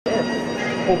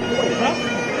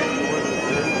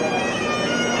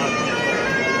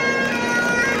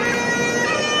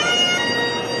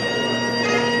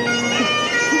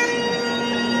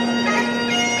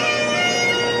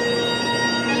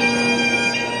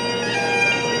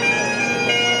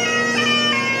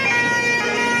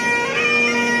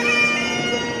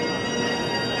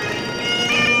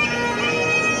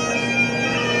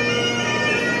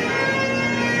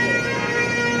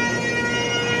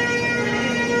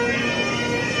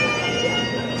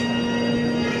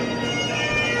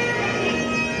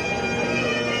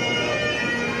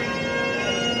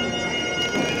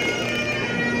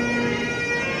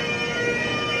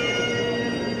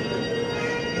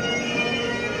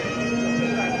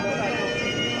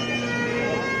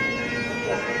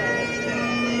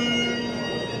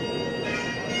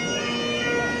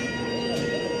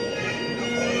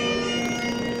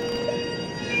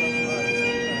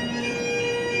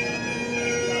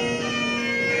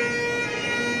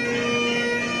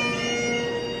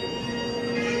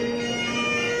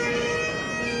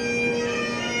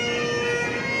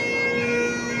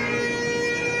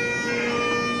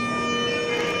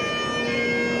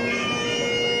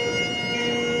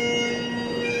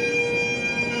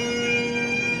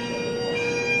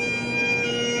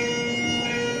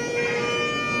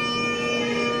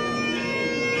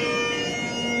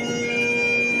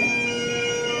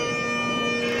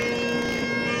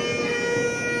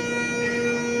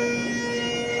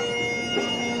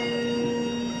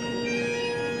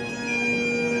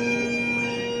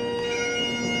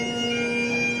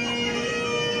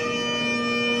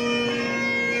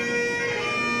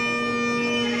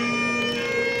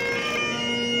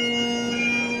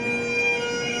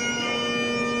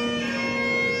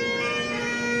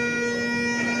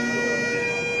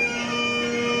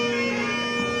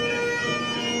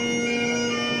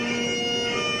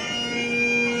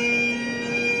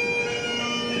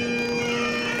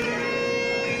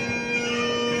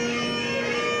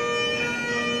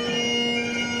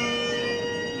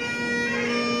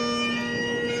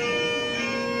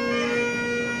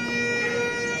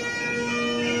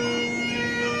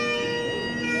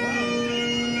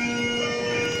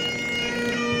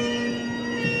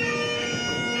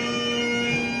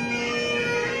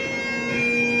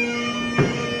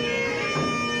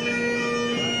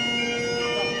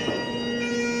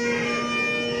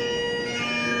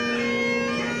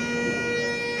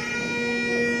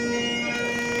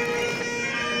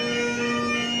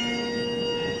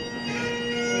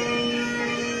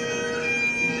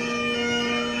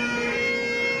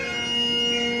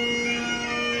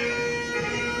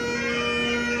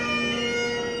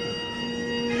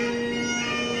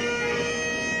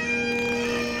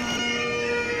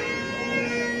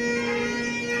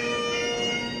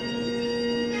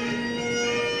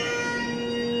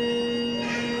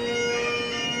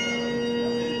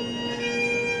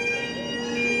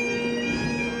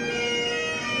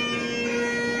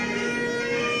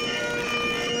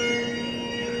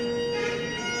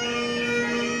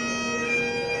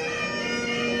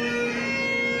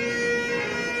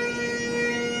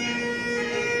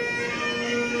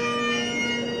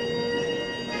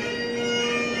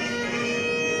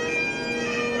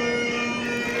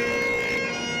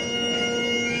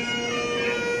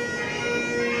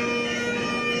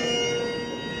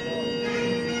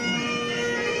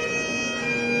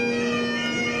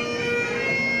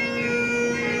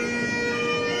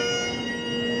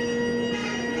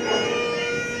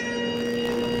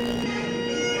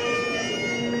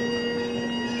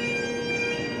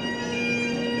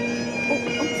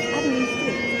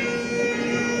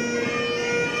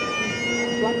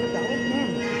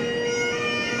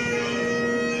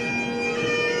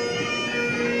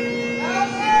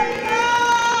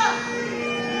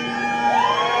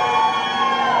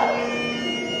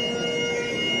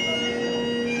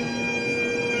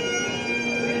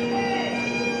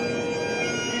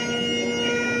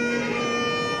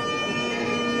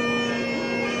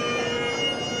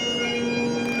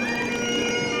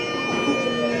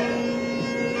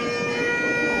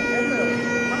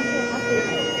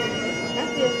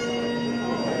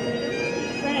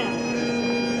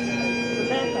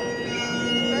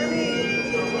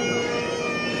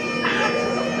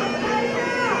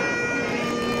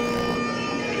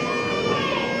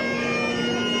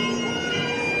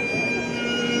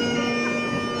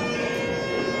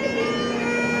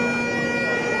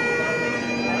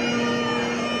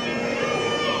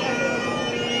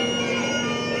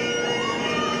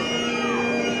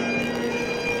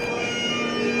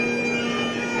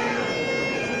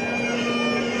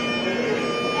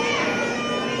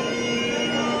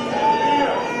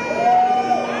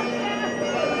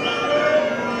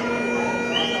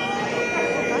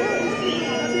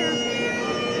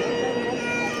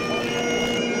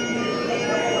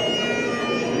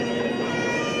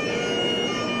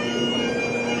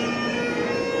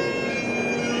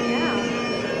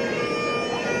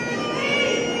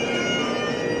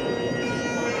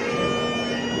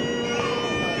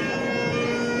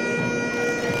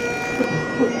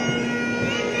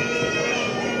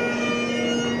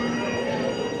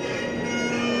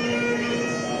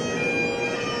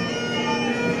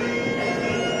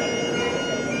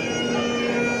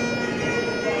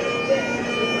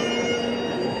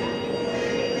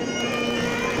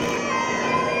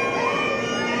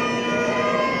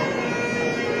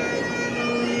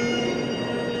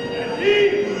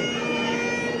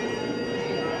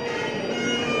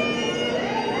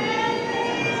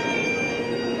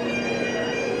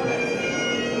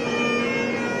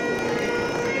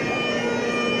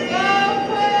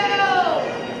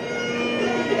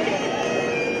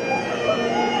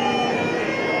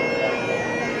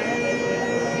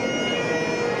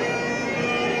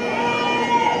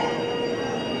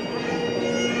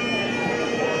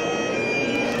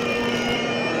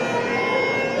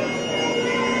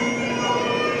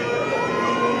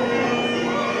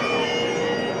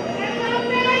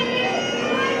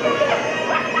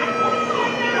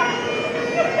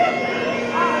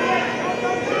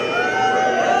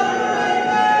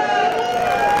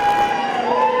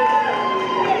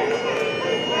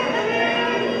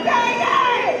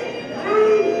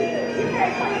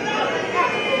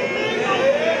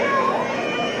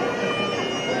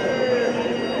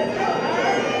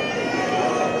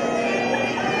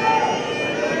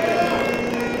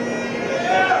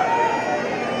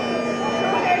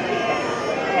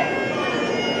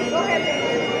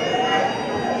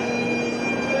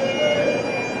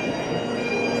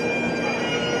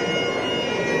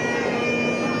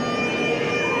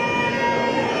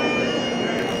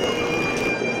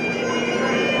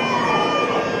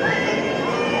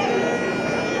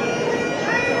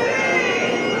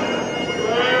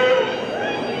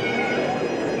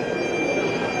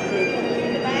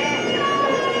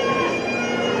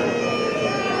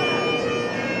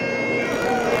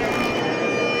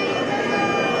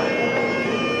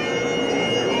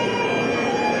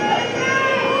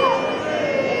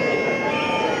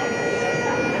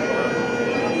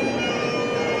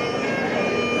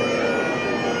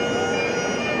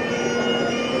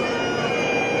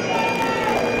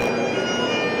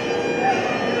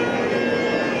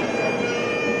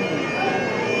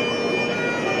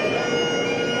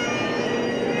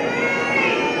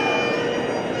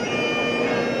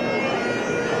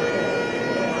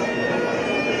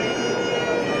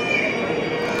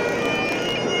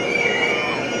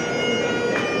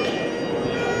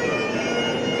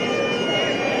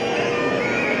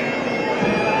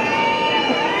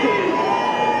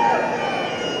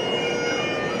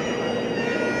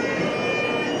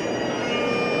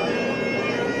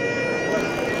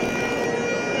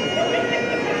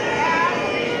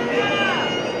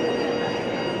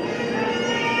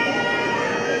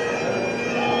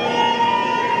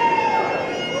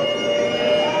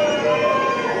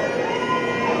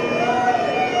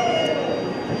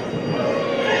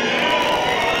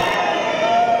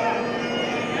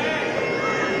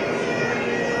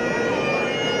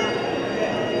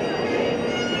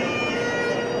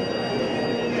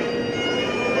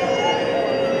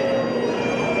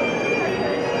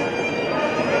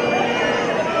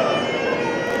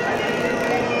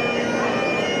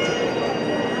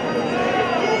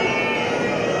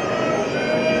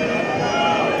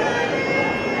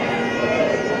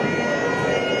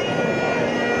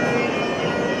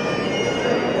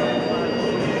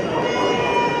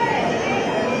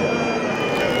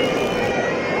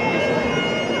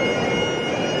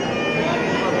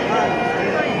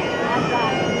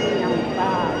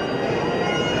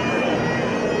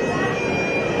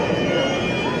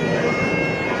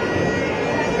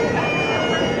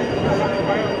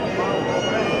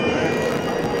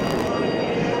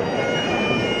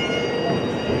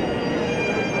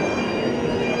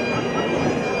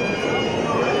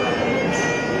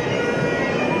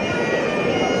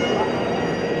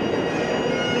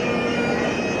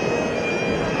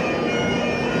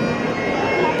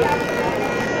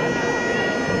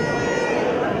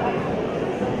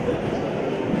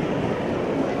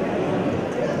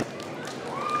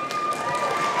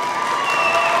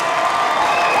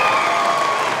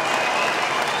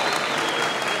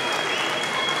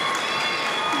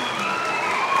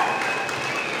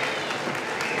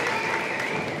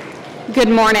Good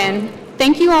morning.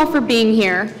 Thank you all for being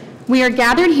here. We are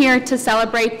gathered here to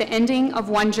celebrate the ending of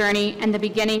one journey and the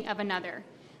beginning of another.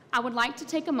 I would like to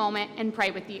take a moment and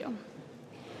pray with you.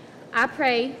 I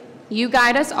pray you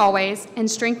guide us always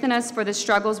and strengthen us for the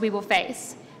struggles we will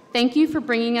face. Thank you for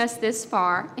bringing us this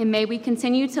far, and may we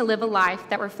continue to live a life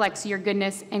that reflects your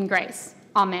goodness and grace.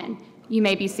 Amen. You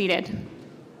may be seated.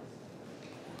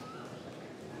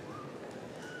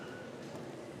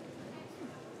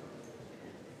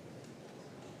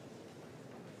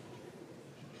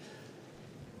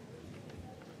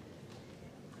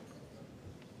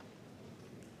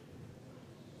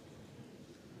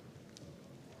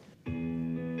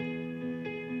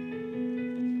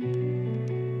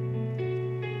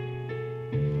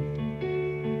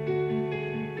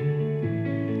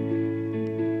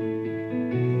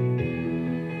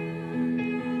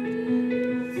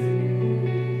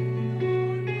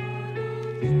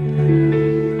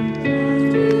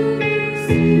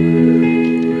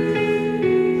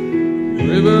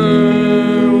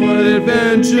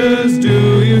 Adventures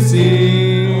do you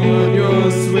see on your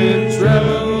swift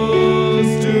travels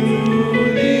to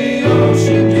the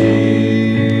ocean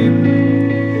deep?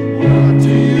 What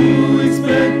do you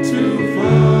expect to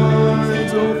find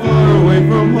so far away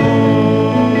from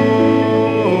home?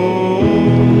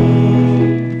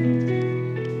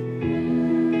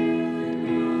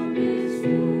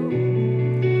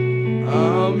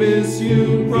 I'll miss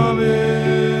you,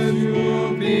 promise you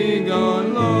won't be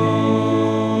gone long.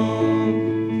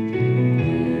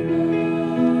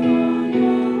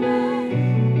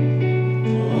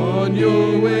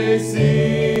 Your way,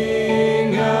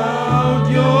 sing out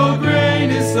your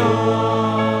greatest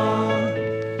song.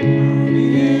 I'll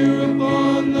be here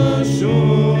upon the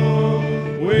shore,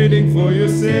 waiting for your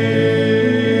safe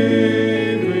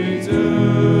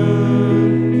return.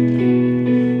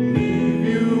 Live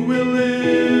you will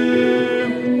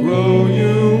live, grow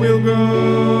you will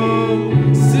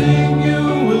grow, sing you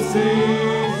will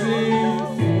sing,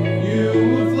 you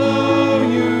will flow,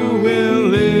 you will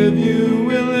live, you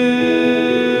will live.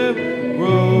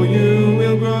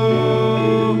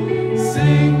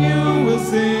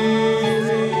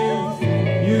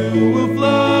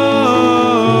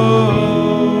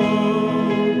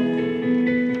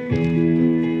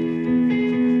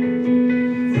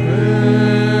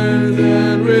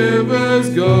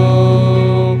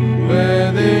 Go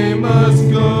where they must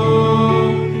go,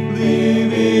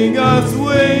 leaving us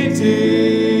waiting.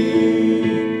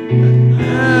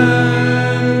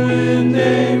 And when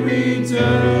they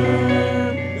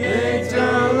return, they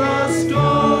tell us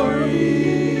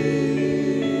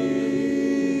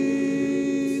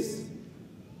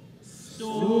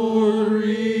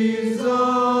stories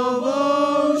of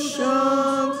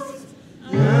oceans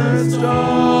and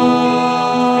stars.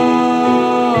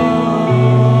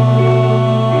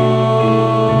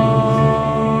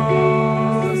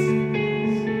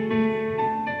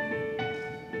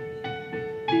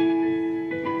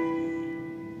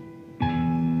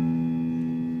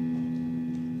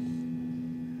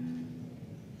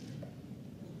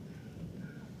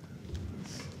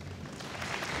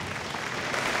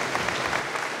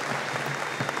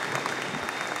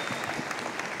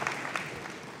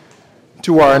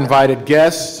 To our invited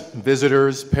guests,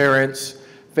 visitors, parents,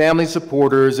 family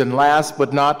supporters, and last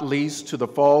but not least, to the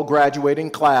fall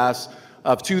graduating class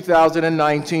of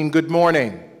 2019, good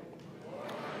morning.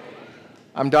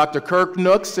 I'm Dr. Kirk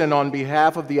Nooks, and on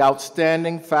behalf of the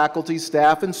outstanding faculty,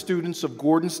 staff, and students of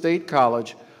Gordon State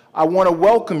College, I want to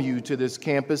welcome you to this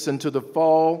campus and to the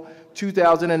fall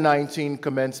 2019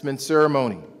 commencement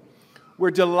ceremony.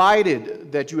 We're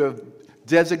delighted that you have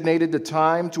designated the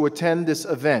time to attend this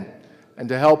event and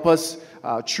to help us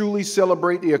truly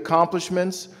celebrate the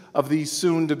accomplishments of these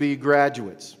soon-to-be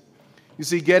graduates. You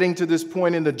see, getting to this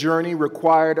point in the journey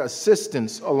required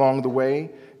assistance along the way,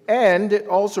 and it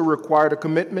also required a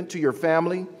commitment to your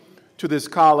family, to this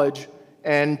college,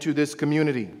 and to this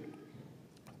community.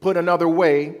 Put another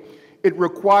way, it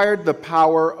required the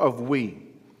power of we.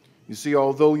 You see,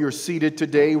 although you're seated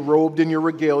today, robed in your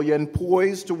regalia and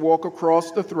poised to walk across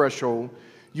the threshold,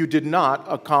 you did not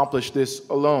accomplish this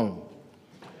alone.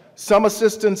 Some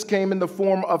assistance came in the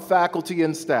form of faculty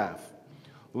and staff.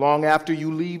 Long after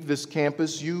you leave this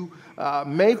campus, you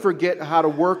may forget how to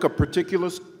work a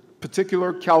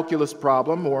particular calculus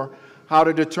problem or how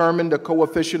to determine the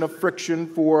coefficient of friction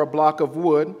for a block of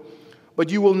wood,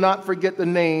 but you will not forget the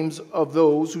names of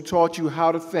those who taught you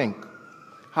how to think,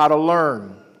 how to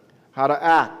learn, how to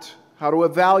act, how to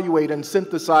evaluate and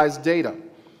synthesize data.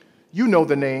 You know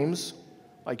the names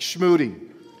like Schmoody,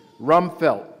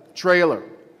 Rumfelt, Traylor,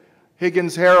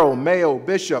 Higgins, Harrow, Mayo,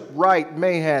 Bishop, Wright,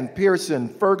 Mahan, Pearson,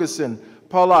 Ferguson,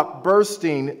 Pollock,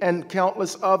 Burstein, and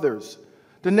countless others.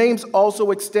 The names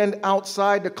also extend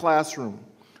outside the classroom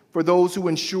for those who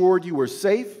ensured you were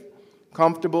safe,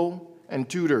 comfortable, and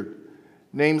tutored.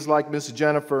 Names like Miss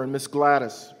Jennifer and Miss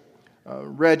Gladys,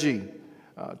 Reggie,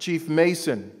 Chief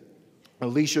Mason,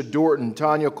 Alicia Dorton,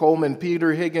 Tanya Coleman,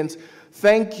 Peter Higgins,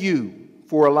 thank you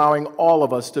for allowing all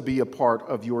of us to be a part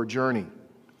of your journey.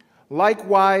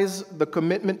 Likewise, the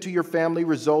commitment to your family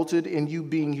resulted in you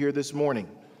being here this morning.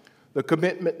 The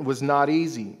commitment was not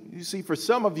easy. You see, for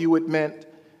some of you, it meant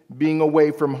being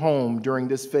away from home during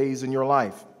this phase in your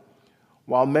life.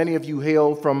 While many of you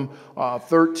hail from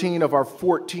 13 of our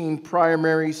 14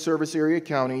 primary service area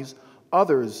counties,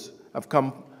 others have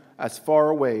come as far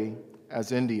away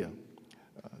as India.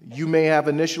 You may have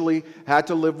initially had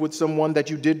to live with someone that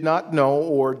you did not know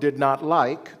or did not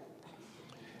like.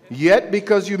 Yet,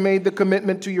 because you made the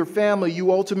commitment to your family,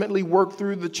 you ultimately worked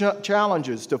through the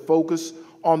challenges to focus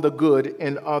on the good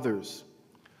in others.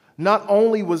 Not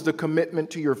only was the commitment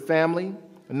to your family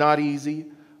not easy,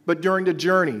 but during the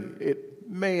journey, it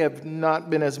may have not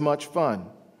been as much fun.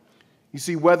 You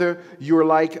see, whether you're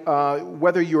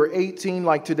 18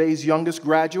 like today's youngest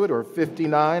graduate or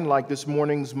 59 like this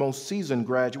morning's most seasoned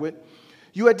graduate,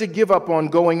 you had to give up on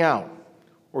going out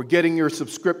or getting your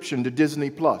subscription to Disney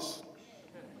Plus.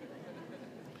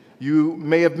 You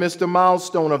may have missed a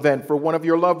milestone event for one of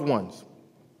your loved ones,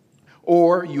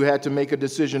 or you had to make a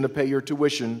decision to pay your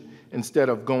tuition instead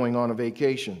of going on a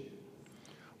vacation.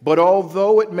 But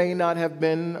although it may not have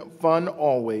been fun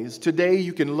always, today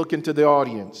you can look into the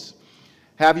audience,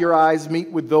 have your eyes meet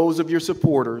with those of your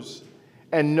supporters,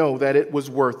 and know that it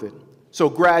was worth it. So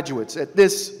graduates, at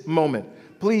this moment,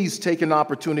 please take an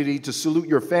opportunity to salute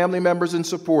your family members and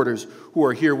supporters who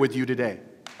are here with you today.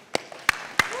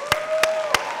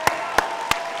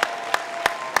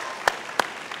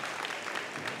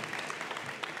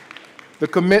 The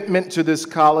commitment to this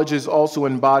college is also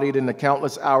embodied in the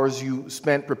countless hours you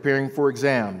spent preparing for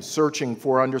exams, searching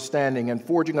for understanding, and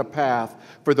forging a path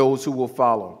for those who will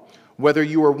follow. Whether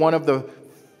you are one of the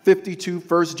 52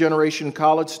 first-generation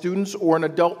college students or an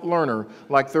adult learner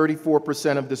like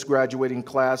 34% of this graduating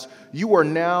class, you are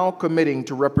now committing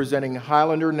to representing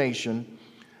Highlander Nation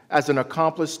as an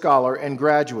accomplished scholar and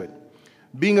graduate.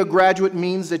 Being a graduate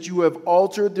means that you have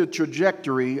altered the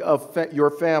trajectory of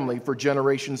your family for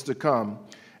generations to come,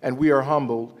 and we are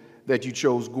humbled that you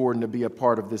chose Gordon to be a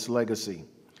part of this legacy.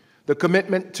 The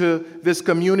commitment to this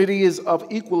community is of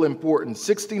equal importance.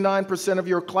 69% of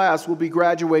your class will be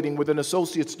graduating with an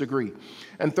associate's degree,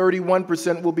 and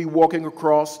 31% will be walking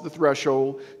across the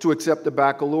threshold to accept the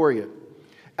baccalaureate.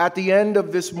 At the end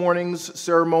of this morning's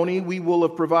ceremony, we will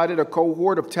have provided a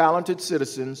cohort of talented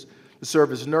citizens to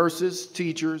serve as nurses,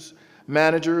 teachers,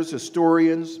 managers,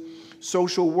 historians,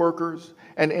 social workers,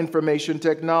 and information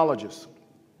technologists.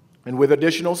 And with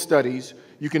additional studies,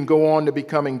 you can go on to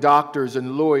becoming doctors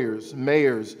and lawyers,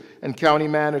 mayors and county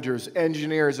managers,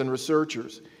 engineers and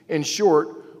researchers. In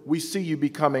short, we see you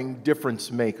becoming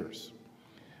difference makers.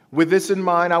 With this in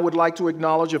mind, I would like to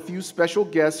acknowledge a few special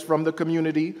guests from the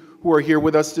community who are here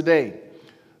with us today.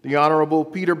 The Honorable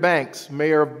Peter Banks,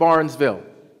 Mayor of Barnesville.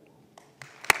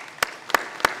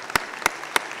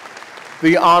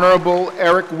 The Honorable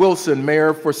Eric Wilson, Mayor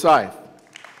of Forsyth.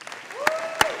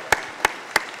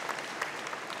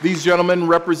 These gentlemen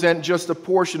represent just a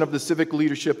portion of the civic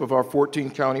leadership of our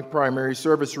 14-county primary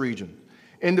service region.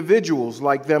 Individuals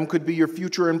like them could be your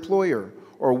future employer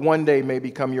or one day may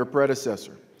become your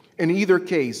predecessor. In either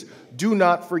case, do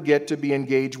not forget to be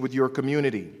engaged with your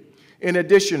community. In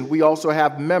addition, we also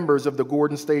have members of the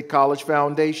Gordon State College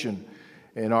Foundation.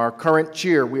 In our current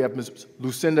chair, we have Ms.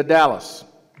 Lucinda Dallas,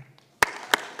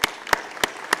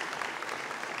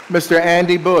 Mr.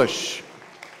 Andy Bush,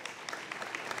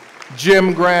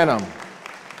 Jim Granum,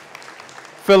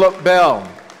 Philip Bell,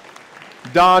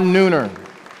 Don Nooner,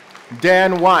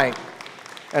 Dan White,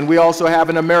 and we also have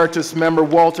an emeritus member,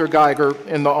 Walter Geiger,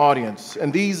 in the audience.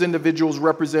 And these individuals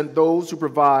represent those who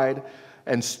provide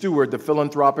and steward the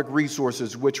philanthropic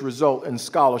resources which result in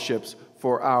scholarships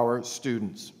for our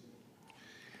students.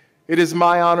 It is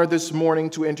my honor this morning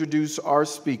to introduce our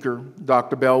speaker,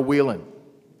 Dr. Belle Whelan.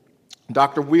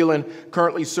 Dr. Whelan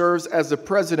currently serves as the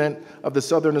president of the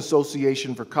Southern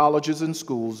Association for Colleges and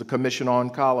Schools, the Commission on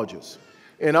Colleges.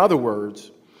 In other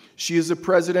words, she is the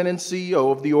president and CEO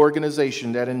of the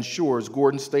organization that ensures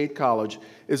Gordon State College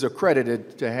is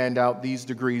accredited to hand out these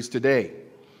degrees today.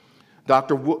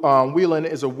 Dr. Whelan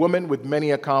is a woman with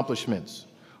many accomplishments.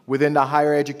 Within the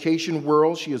higher education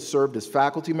world, she has served as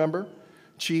faculty member,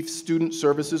 chief student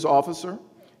services officer,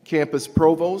 campus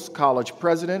provost, college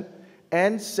president,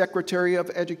 and Secretary of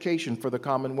Education for the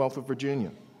Commonwealth of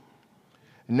Virginia.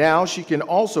 Now she can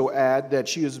also add that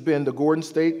she has been the Gordon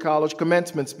State College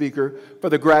commencement speaker for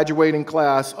the graduating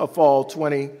class of fall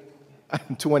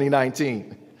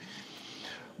 2019.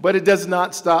 But it does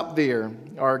not stop there.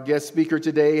 Our guest speaker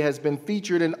today has been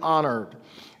featured and honored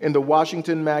in the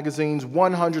Washington Magazine's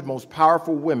 100 Most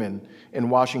Powerful Women in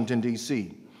Washington,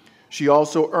 D.C. She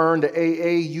also earned the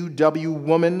AAUW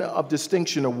Woman of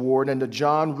Distinction Award and the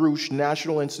John Roosh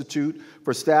National Institute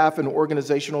for Staff and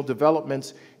Organizational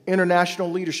Development's International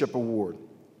Leadership Award,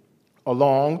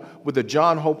 along with the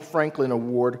John Hope Franklin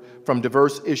Award from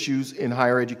Diverse Issues in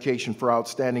Higher Education for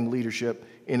Outstanding Leadership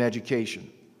in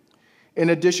Education.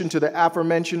 In addition to the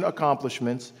aforementioned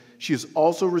accomplishments, she has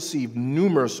also received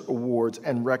numerous awards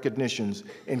and recognitions,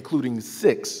 including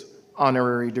 6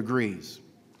 honorary degrees.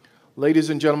 Ladies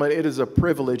and gentlemen, it is a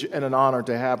privilege and an honor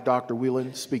to have Dr.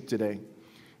 Whelan speak today.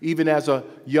 Even as a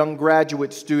young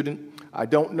graduate student, I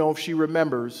don't know if she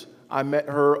remembers, I met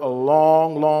her a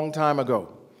long, long time ago.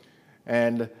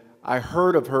 And I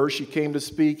heard of her. She came to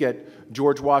speak at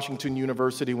George Washington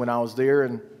University when I was there,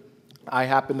 and I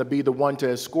happened to be the one to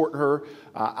escort her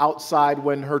outside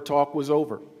when her talk was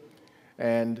over.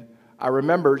 And I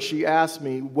remember she asked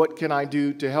me, "What can I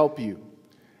do to help you?"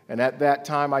 And at that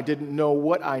time, I didn't know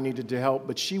what I needed to help,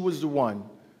 but she was the one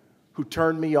who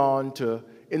turned me on to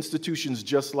institutions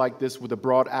just like this with a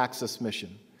broad access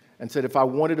mission and said if I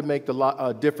wanted to make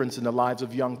a difference in the lives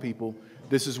of young people,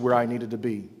 this is where I needed to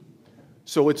be.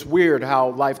 So it's weird how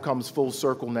life comes full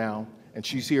circle now, and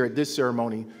she's here at this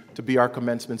ceremony to be our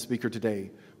commencement speaker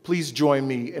today. Please join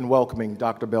me in welcoming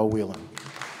Dr. Belle Whelan.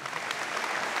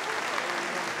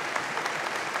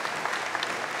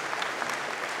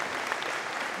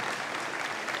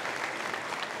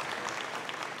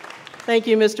 Thank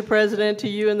you, Mr. President, to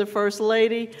you and the First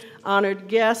Lady, honored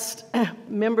guests,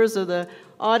 members of the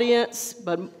audience,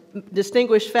 but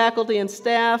distinguished faculty and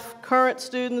staff, current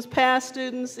students, past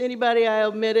students, anybody I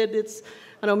omitted, it's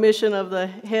an omission of the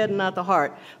head and not the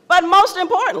heart. But most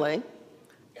importantly,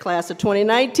 class of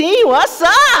 2019, what's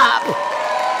up?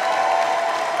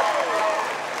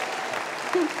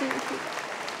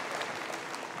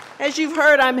 As you've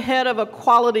heard, I'm head of a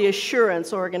quality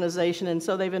assurance organization, and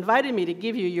so they've invited me to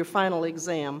give you your final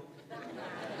exam.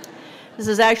 This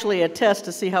is actually a test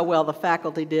to see how well the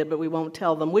faculty did, but we won't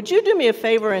tell them. Would you do me a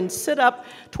favor and sit up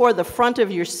toward the front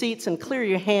of your seats and clear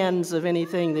your hands of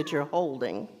anything that you're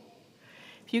holding?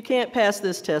 If you can't pass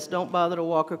this test, don't bother to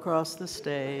walk across the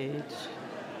stage.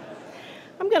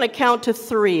 I'm going to count to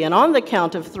 3, and on the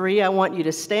count of 3, I want you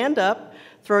to stand up,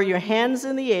 throw your hands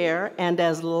in the air, and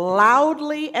as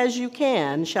loudly as you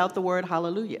can, shout the word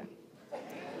hallelujah.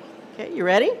 Okay, you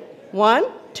ready? 1,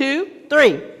 2,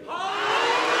 3.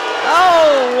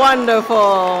 Oh,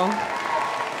 wonderful.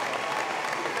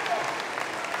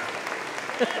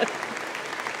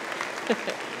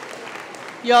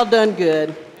 Y'all done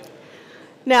good.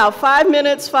 Now, 5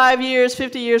 minutes, 5 years,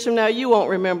 50 years from now, you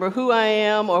won't remember who I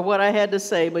am or what I had to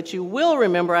say, but you will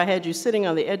remember I had you sitting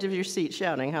on the edge of your seat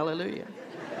shouting hallelujah.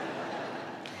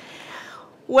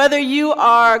 Whether you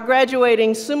are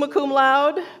graduating summa cum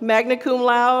laude, magna cum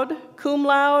laude,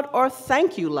 or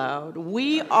thank you loud,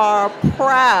 we are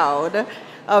proud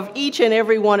of each and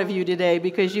every one of you today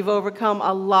because you've overcome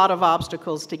a lot of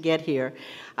obstacles to get here.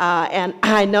 And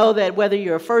I know that whether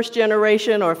you're first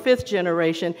generation or fifth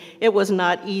generation, it was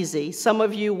not easy. Some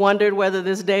of you wondered whether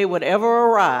this day would ever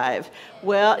arrive.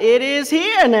 Well, it is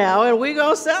here now, and we're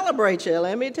going to celebrate you,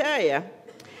 let me tell you.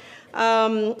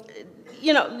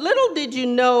 You know, little did you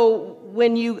know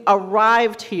when you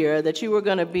arrived here that you were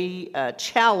going to be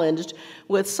challenged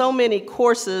with so many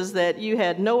courses that you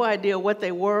had no idea what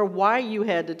they were, why you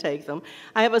had to take them.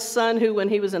 I have a son who, when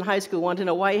he was in high school, wanted to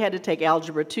know why he had to take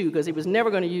Algebra 2 because he was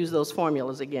never going to use those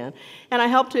formulas again. And I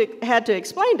had to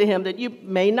explain to him that you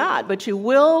may not, but you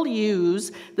will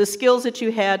use the skills that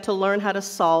you had to learn how to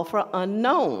solve for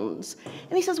unknowns.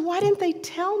 And he says, why didn't they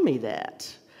tell me that?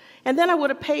 And then I would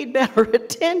have paid better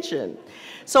attention.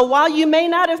 So while you may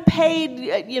not have paid,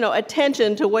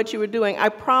 attention to what you were doing, I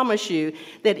promise you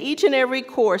that each and every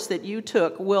course that you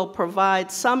took will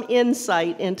provide some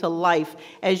insight into life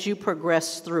as you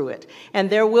progress through it. And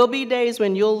there will be days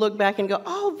when you'll look back and go,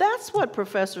 oh, that's what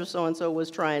Professor so-and-so was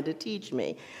trying to teach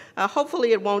me.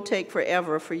 Hopefully it won't take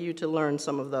forever for you to learn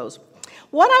some of those.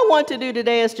 What I want to do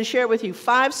today is to share with you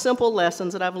 5 simple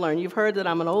lessons that I've learned. You've heard that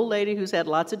I'm an old lady who's had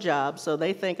lots of jobs, so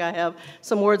they think I have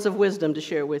some words of wisdom to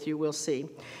share with you. We'll see.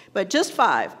 But just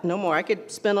 5, no more. I could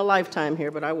spend a lifetime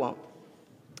here, but I won't.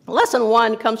 Lesson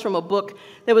 1 comes from a book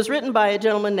that was written by a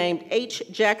gentleman named H.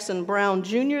 Jackson Brown,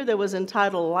 Jr. that was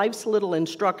entitled Life's Little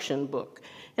Instruction Book.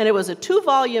 And it was a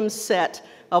 2-volume set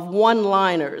of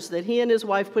one-liners that he and his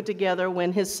wife put together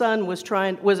when his son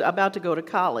was about to go to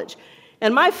college.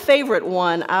 And my favorite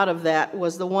one out of that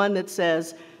was the one that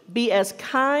says, "Be as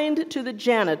kind to the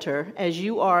janitor as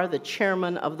you are the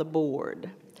chairman of the board."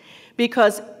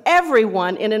 Because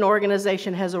everyone in an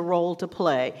organization has a role to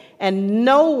play, and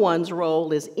no one's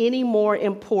role is any more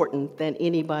important than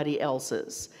anybody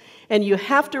else's. And you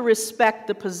have to respect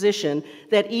the position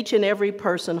that each and every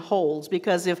person holds,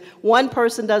 because if one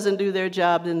person doesn't do their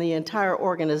job, then the entire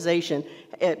organization,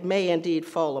 it may indeed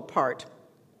fall apart.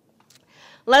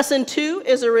 Lesson 2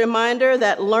 is a reminder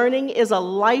that learning is a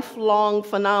lifelong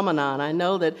phenomenon. I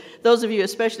know that those of you,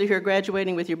 especially who are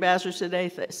graduating with your bachelor's today,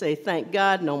 say, thank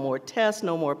God, no more tests,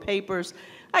 no more papers.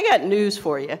 I got news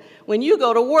for you. When you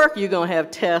go to work, you're going to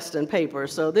have tests and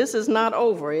papers. So this is not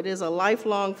over. It is a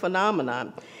lifelong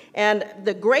phenomenon. And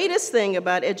the greatest thing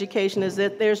about education is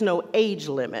that there's no age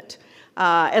limit.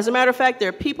 As a matter of fact, there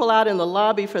are people out in the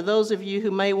lobby, for those of you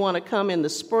who may want to come in the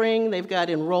spring, they've got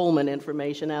enrollment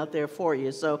information out there for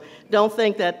you. So don't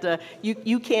think that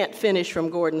you can't finish from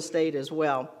Gordon State as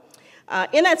well.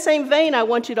 In that same vein, I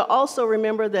want you to also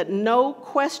remember that no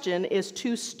question is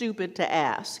too stupid to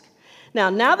ask.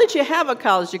 Now that you have a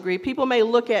college degree, people may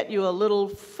look at you a little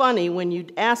funny when you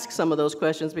ask some of those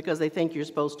questions because they think you're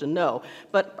supposed to know.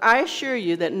 But I assure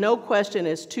you that no question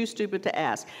is too stupid to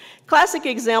ask. Classic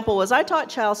example was I taught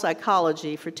child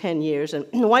psychology for 10 years, and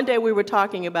one day we were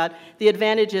talking about the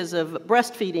advantages of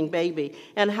breastfeeding babies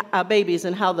and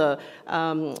how the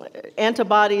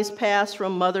antibodies pass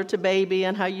from mother to baby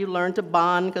and how you learn to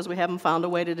bond because we haven't found a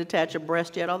way to detach a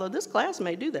breast yet, although this class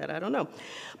may do that, I don't know.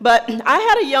 But I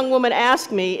had a young woman ask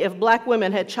me if black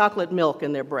women had chocolate milk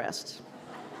in their breasts.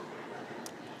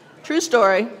 True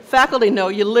story. Faculty know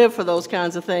you live for those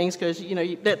kinds of things because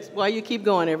that's why you keep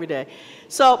going every day.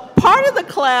 So part of the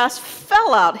class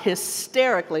fell out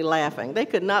hysterically laughing. They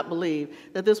could not believe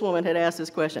that this woman had asked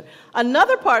this question.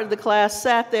 Another part of the class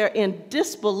sat there in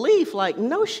disbelief, like,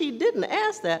 no, she didn't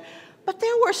ask that. But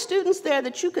there were students there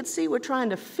that you could see were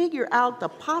trying to figure out the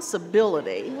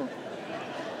possibility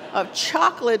of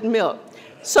chocolate milk.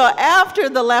 So after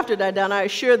the laughter died down, I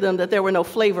assured them that there were no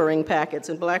flavoring packets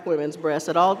in black women's breasts,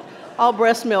 that all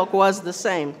breast milk was the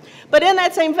same. But in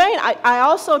that same vein, I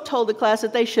also told the class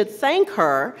that they should thank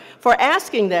her for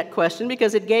asking that question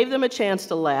because it gave them a chance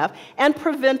to laugh and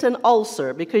prevent an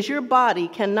ulcer, because your body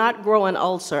cannot grow an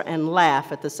ulcer and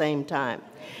laugh at the same time.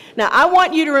 Now, I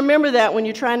want you to remember that when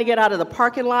you're trying to get out of the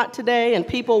parking lot today and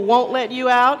people won't let you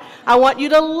out. I want you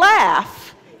to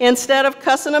laugh instead of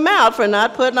cussing them out for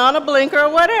not putting on a blinker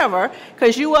or whatever,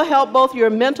 because you will help both your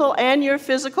mental and your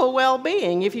physical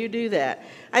well-being if you do that.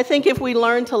 I think if we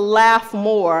learn to laugh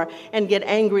more and get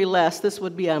angry less, this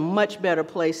would be a much better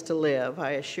place to live,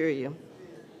 I assure you.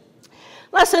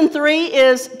 Lesson 3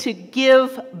 is to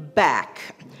give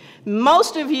back.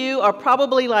 Most of you are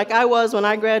probably like I was when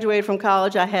I graduated from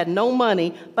college. I had no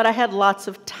money, but I had lots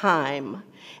of time.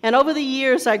 And over the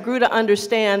years, I grew to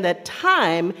understand that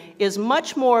time is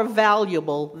much more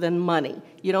valuable than money.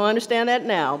 You don't understand that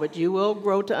now, but you will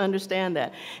grow to understand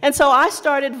that. And so I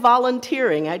started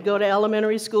volunteering. I'd go to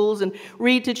elementary schools and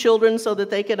read to children so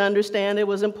that they could understand it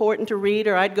was important to read,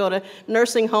 or I'd go to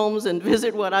nursing homes and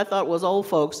visit what I thought was old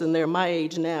folks, and they're my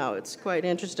age now. It's quite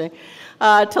interesting.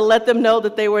 To let them know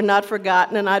that they were not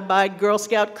forgotten, and I'd buy Girl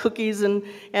Scout cookies and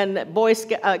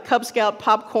Cub Scout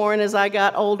popcorn as I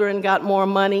got older and got more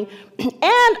money.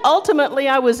 And ultimately,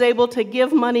 I was able to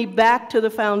give money back to the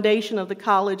foundation of the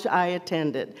college I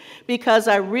attended, because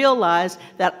I realized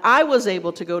that I was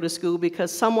able to go to school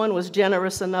because someone was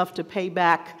generous enough to pay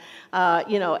back,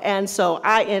 and so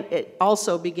I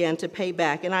also began to pay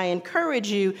back. And I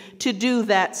encourage you to do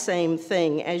that same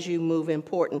thing as you move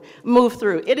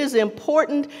through. It is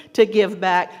important to give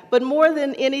back, but more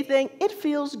than anything, it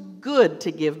feels good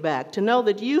to give back, to know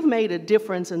that you've made a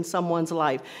difference in someone's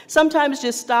life. Sometimes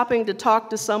just stopping to talk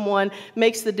to someone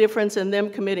makes the difference in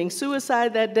them committing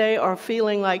suicide that day or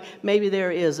feeling like maybe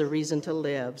there is a reason to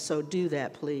live. So do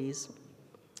that, please.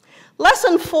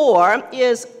 Lesson 4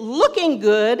 is looking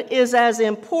good is as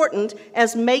important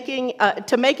as making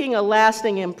a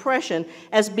lasting impression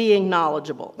as being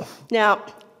knowledgeable. Now,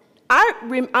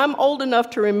 I'm old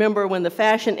enough to remember when the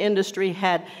fashion industry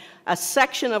had a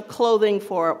section of clothing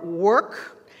for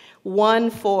work,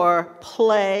 one for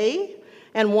play,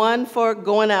 and one for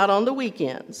going out on the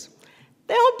weekends.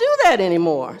 They don't do that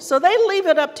anymore. So they leave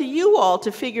it up to you all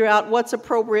to figure out what's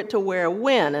appropriate to wear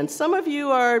when, and some of you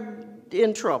are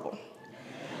in trouble.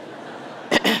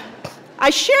 I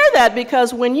share that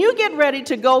because when you get ready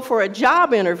to go for a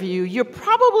job interview, you're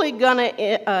probably going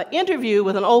to interview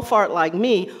with an old fart like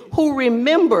me who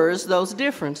remembers those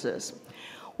differences.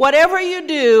 Whatever you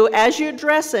do as you're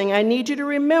dressing, I need you to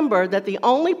remember that the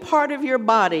only part of your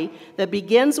body that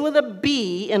begins with a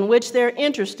B in which they're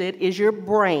interested is your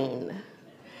brain.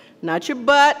 Not your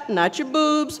butt, not your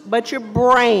boobs, but your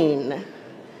brain.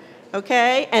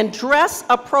 Okay? And dress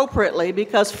appropriately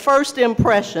because first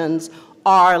impressions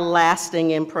are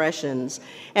lasting impressions.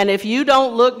 And if you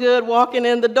don't look good walking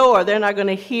in the door, they're not going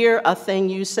to hear a thing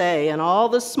you say. And all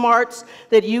the smarts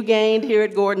that you gained here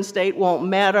at Gordon State won't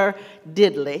matter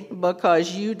diddly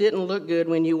because you didn't look good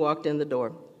when you walked in the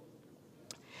door.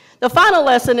 The final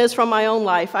lesson is from my own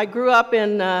life. I grew up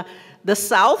in the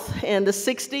South in the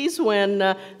 60s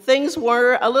when things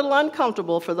were a little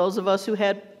uncomfortable for those of us who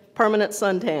had permanent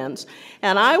suntans.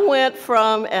 And I went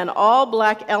from an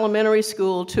all-black elementary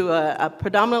school to a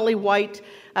predominantly white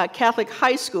Catholic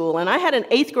high school, and I had an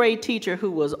 8th grade teacher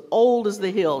who was old as the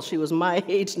hills. She was my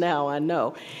age now, I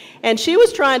know. And she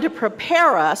was trying to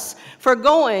prepare us for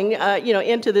going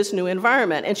into this new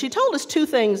environment. And she told us 2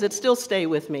 things that still stay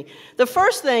with me. The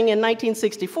first thing in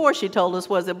 1964 she told us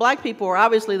was that black people were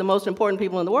obviously the most important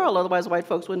people in the world, otherwise white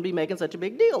folks wouldn't be making such a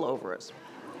big deal over us.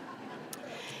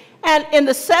 And in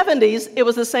the 70s, it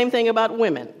was the same thing about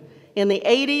women. In the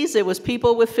 80s, it was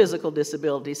people with physical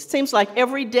disabilities. It seems like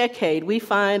every decade we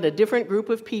find a different group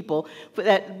of people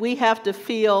that we have to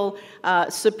feel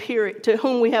superior, to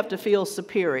whom we have to feel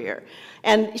superior.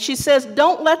 And she says,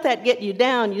 don't let that get you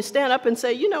down. You stand up and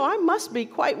say, you know, I must be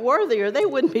quite worthy or they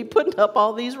wouldn't be putting up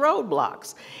all these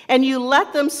roadblocks. And you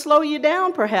let them slow you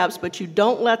down perhaps, but you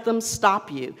don't let them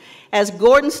stop you. As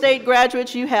Gordon State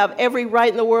graduates, you have every right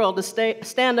in the world to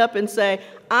stand up and say,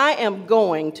 I am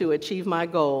going to achieve my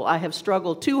goal. I have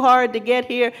struggled too hard to get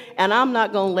here, and I'm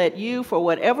not going to let you, for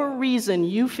whatever reason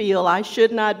you feel I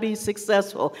should not be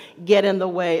successful, get in the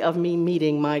way of me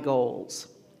meeting my goals.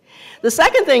 The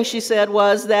second thing she said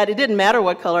was that it didn't matter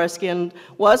what color our skin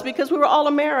was because we were all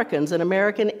Americans, and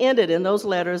American ended in those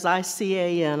letters,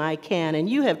 I-C-A-N, I can, and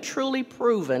you have truly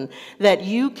proven that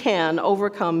you can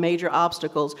overcome major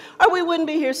obstacles, or we wouldn't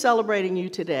be here celebrating you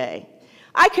today.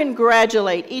 I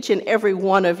congratulate each and every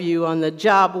one of you on the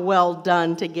job well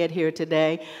done to get here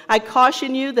today. I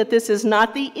caution you that this is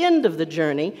not the end of the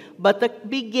journey, but the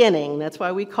beginning. That's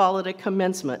why we call it a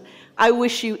commencement. I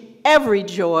wish you every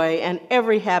joy and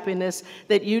every happiness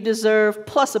that you deserve,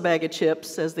 plus a bag of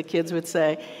chips, as the kids would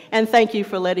say. And thank you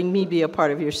for letting me be a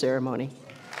part of your ceremony.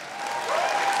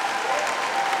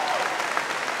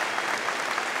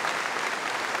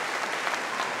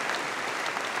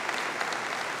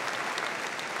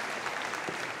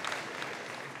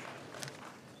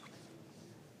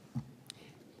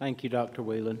 Thank you, Dr.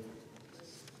 Whelan.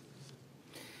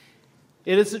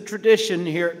 It is a tradition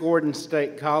here at Gordon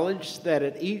State College that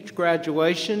at each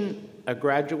graduation, a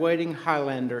graduating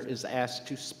Highlander is asked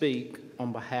to speak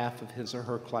on behalf of his or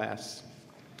her class.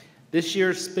 This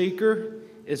year's speaker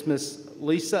is Ms.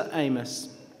 Lisa Amos.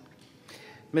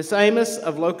 Ms. Amos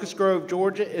of Locust Grove,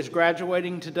 Georgia, is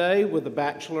graduating today with a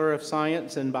Bachelor of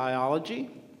Science in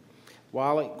Biology.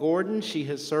 While at Gordon, she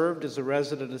has served as a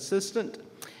resident assistant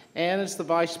and as the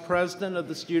Vice President of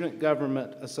the Student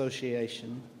Government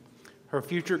Association. Her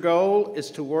future goal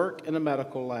is to work in a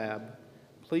medical lab.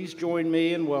 Please join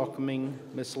me in welcoming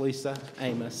Ms. Lisa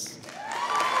Amos.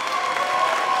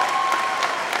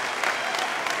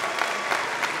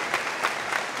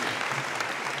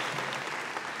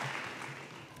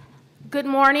 Good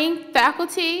morning,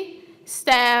 faculty,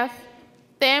 staff,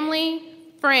 family,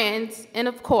 friends, and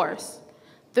of course,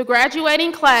 the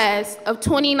graduating class of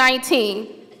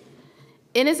 2019.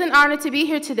 It is an honor to be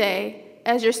here today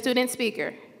as your student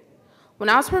speaker. When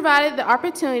I was provided the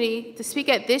opportunity to speak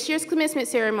at this year's commencement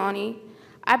ceremony,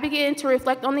 I began to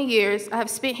reflect on the years I have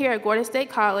spent here at Gordon State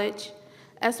College,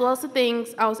 as well as the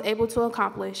things I was able to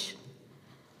accomplish.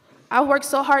 I worked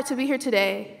so hard to be here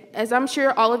today, as I'm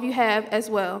sure all of you have as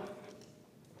well.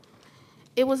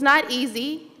 It was not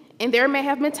easy, and there may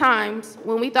have been times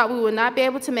when we thought we would not be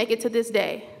able to make it to this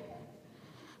day.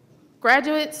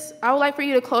 Graduates, I would like for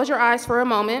you to close your eyes for a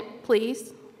moment,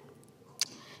 please,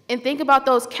 and think about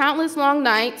those countless long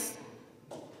nights,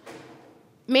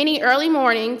 many early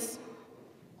mornings,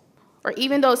 or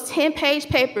even those 10-page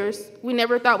papers we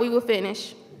never thought we would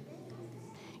finish.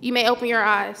 You may open your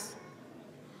eyes.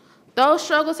 Those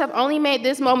struggles have only made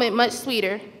this moment much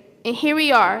sweeter, and here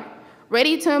we are,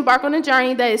 ready to embark on a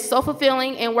journey that is so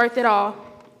fulfilling and worth it all.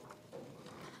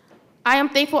 I am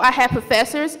thankful I had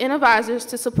professors and advisors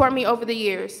to support me over the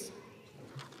years.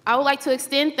 I would like to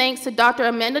extend thanks to Dr.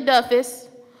 Amanda Duffus,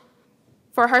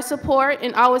 for her support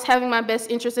and always having my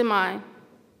best interest in mind.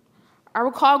 I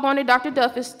recall going to Dr.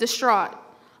 Duffus distraught,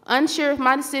 unsure if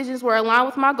my decisions were aligned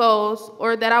with my goals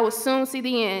or that I would soon see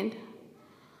the end.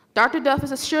 Dr.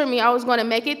 Duffus assured me I was going to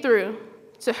make it through.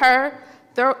 To her,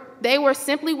 they were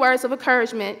simply words of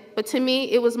encouragement, but to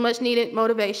me, it was much-needed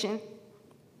motivation.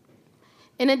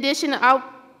 In addition, I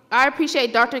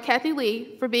appreciate Dr. Kathy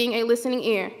Lee for being a listening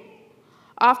ear.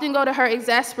 I often go to her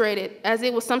exasperated, as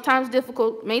it was sometimes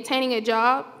difficult maintaining a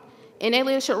job in a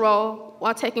leadership role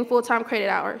while taking full-time credit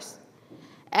hours.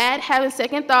 Add having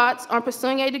second thoughts on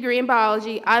pursuing a degree in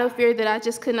biology out of fear that I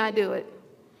just could not do it.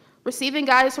 Receiving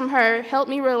guidance from her helped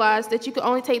me realize that you could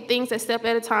only take things a step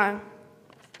at a time.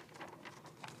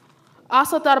 I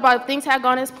also thought about if things had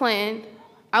gone as planned,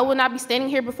 I would not be standing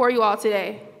here before you all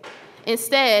today.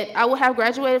 Instead, I would have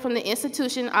graduated from the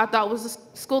institution I thought was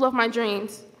the school of my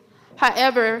dreams.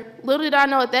 However, little did I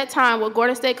know at that time what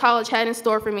Gordon State College had in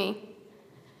store for me.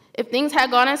 If things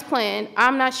had gone as planned,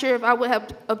 I'm not sure if I would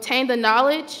have obtained the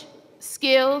knowledge,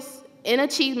 skills, and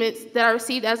achievements that I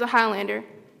received as a Highlander.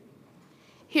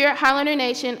 Here at Highlander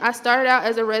Nation, I started out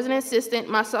as a resident assistant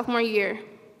my sophomore year.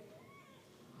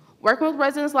 Working with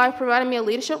Residence Life provided me a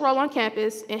leadership role on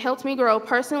campus and helped me grow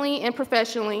personally and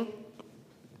professionally.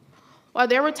 While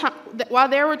there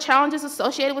were challenges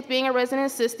associated with being a resident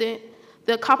assistant,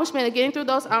 the accomplishment of getting through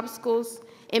those obstacles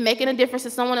and making a difference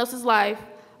in someone else's life,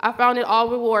 I found it all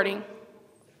rewarding.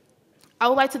 I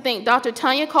would like to thank Dr.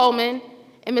 Tanya Coleman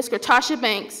and Ms. Gratasha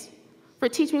Banks for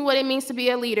teaching me what it means to be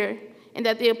a leader and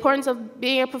that the importance of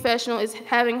being a professional is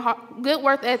having good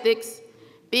work ethics,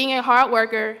 being a hard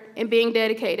worker, and being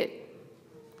dedicated.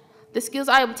 The skills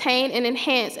I obtained and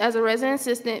enhanced as a resident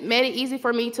assistant made it easy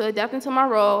for me to adapt into my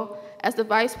role as the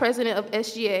vice president of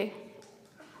SGA.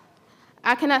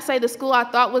 I cannot say the school I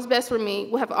thought was best for me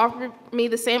would have offered me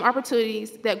the same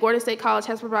opportunities that Gordon State College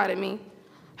has provided me.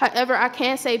 However, I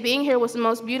can say being here was the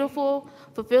most beautiful,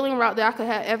 fulfilling route that I could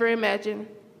have ever imagined.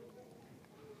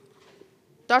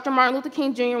 Dr. Martin Luther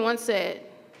King Jr. once said,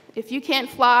 "If you can't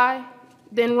fly,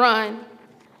 then run.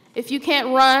 If you can't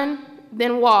run,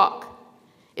 then walk.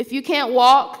 If you can't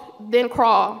walk, then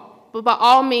crawl. But by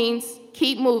all means,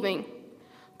 keep moving."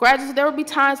 Graduates, there will be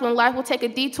times when life will take a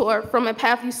detour from a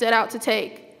path you set out to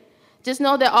take. Just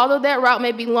know that although that route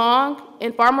may be long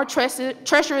and far more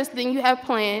treacherous than you have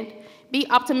planned, be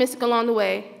optimistic along the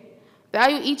way.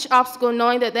 Value each obstacle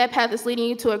knowing that that path is leading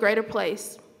you to a greater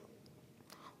place.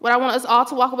 What I want us all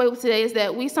to walk away with today is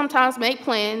that we sometimes make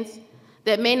plans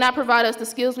that may not provide us the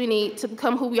skills we need to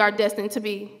become who we are destined to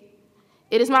be.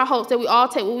 It is my hope that we all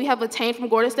take what we have attained from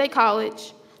Gordon State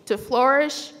College to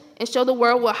flourish and show the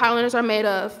world what Highlanders are made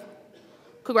of.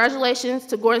 Congratulations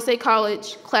to Gordon State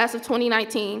College, class of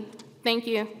 2019. Thank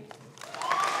you.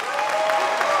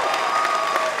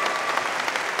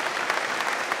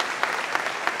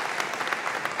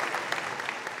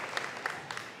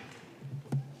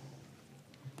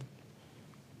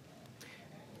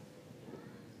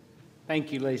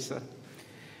 Thank you, Lisa.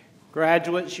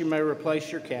 Graduates, you may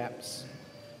replace your caps.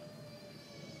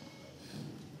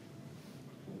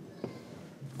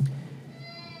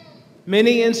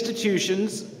 Many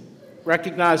institutions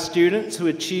recognize students who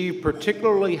achieve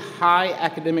particularly high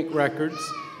academic records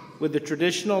with the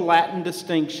traditional Latin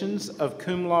distinctions of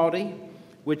cum laude,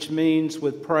 which means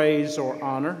with praise or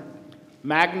honor,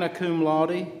 magna cum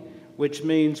laude, which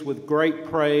means with great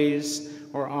praise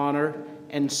or honor,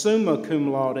 and summa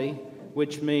cum laude,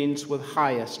 which means with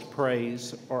highest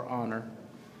praise or honor.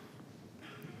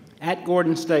 At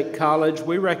Gordon State College,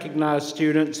 we recognize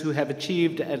students who have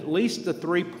achieved at least a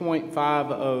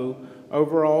 3.50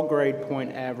 overall grade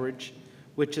point average,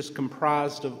 which is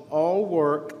comprised of all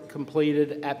work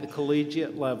completed at the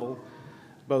collegiate level,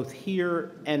 both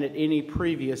here and at any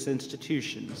previous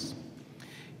institutions.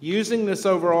 Using this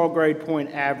overall grade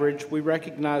point average, we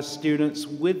recognize students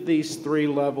with these three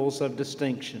levels of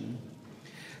distinction.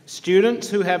 Students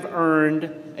who have earned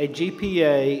a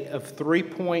GPA of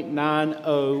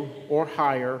 3.90 or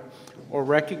higher are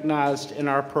recognized in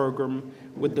our program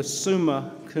with the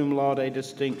summa cum laude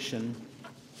distinction.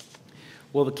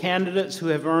 Will the candidates who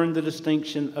have earned the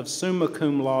distinction of summa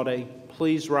cum laude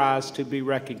please rise to be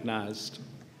recognized?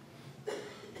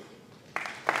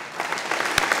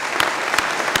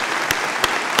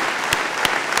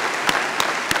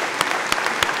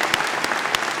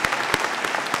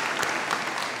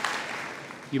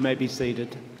 You may be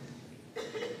seated.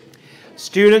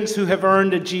 Students who have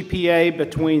earned a GPA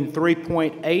between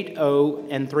 3.80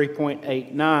 and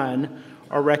 3.89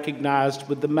 are recognized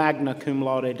with the magna cum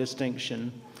laude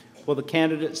distinction. Will the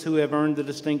candidates who have earned the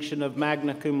distinction of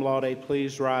magna cum laude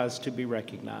please rise to be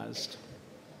recognized?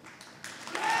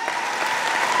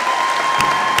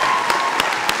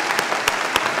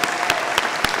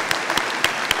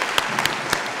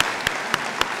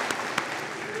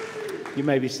 You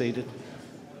may be seated.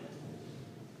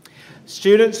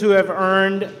 Students who have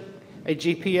earned a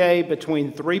GPA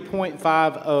between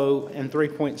 3.50 and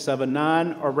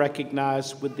 3.79 are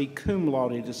recognized with the cum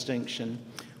laude distinction.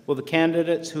 Will the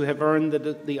candidates who have earned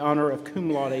the honor of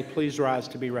cum laude please rise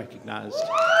to be recognized?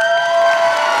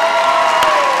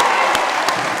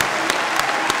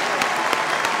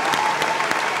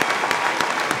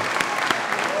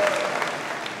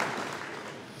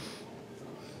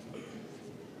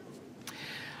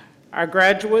 Our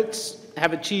graduates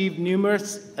have achieved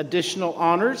numerous additional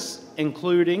honors,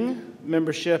 including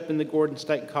membership in the Gordon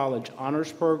State College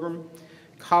Honors Program,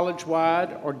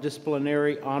 college-wide or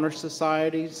disciplinary honor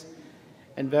societies,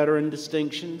 and veteran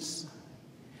distinctions.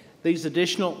 These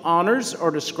additional honors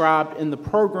are described in the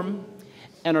program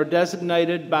and are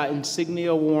designated by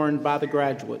insignia worn by the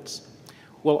graduates.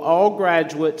 Will all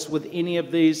graduates with any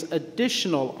of these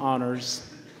additional honors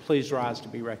please rise to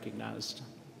be recognized?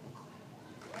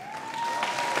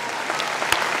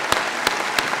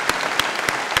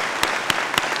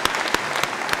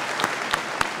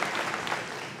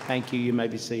 Thank you. You may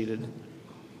be seated.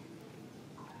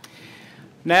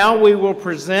 Now we will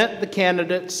present the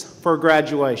candidates for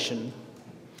graduation.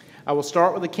 I will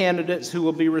start with the candidates who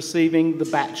will be receiving the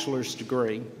bachelor's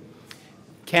degree.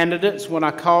 Candidates, when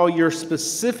I call your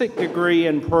specific degree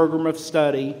and program of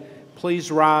study,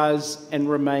 please rise and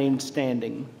remain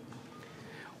standing.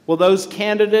 Will those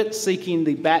candidates seeking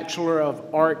the Bachelor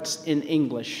of Arts in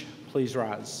English please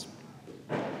rise?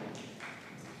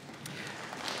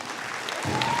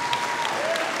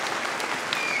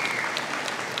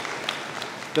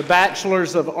 The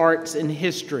Bachelors of Arts in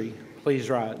History, please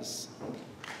rise.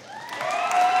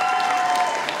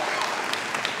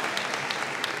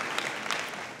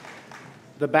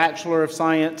 The Bachelor of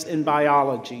Science in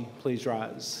Biology, please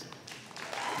rise.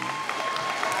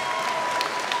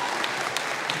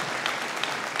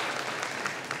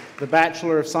 The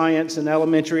Bachelor of Science in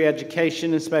Elementary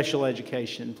Education and Special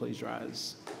Education, please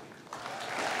rise.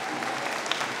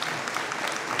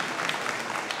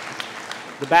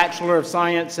 The Bachelor of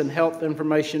Science in Health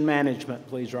Information Management,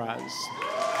 please rise.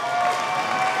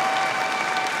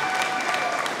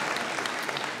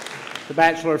 The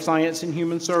Bachelor of Science in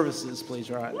Human Services, please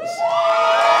rise.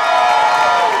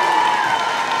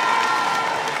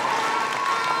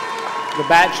 The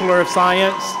Bachelor of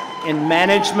Science in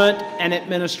Management and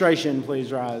Administration,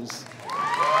 please rise.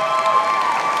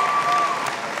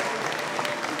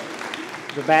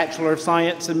 The Bachelor of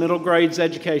Science in Middle Grades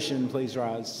Education, please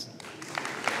rise.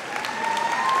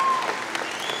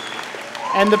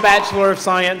 And the Bachelor of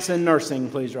Science in Nursing,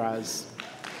 please rise.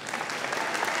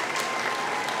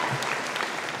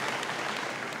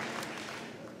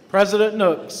 President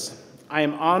Nooks, I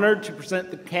am honored to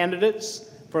present the candidates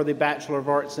for the Bachelor of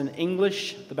Arts in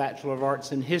English, the Bachelor of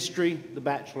Arts in History, the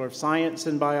Bachelor of Science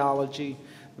in Biology,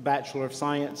 the Bachelor of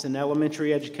Science in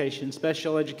Elementary Education,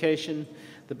 Special Education,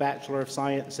 the Bachelor of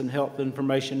Science in Health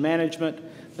Information Management,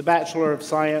 the Bachelor of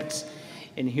Science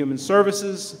in Human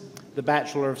Services, the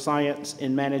Bachelor of Science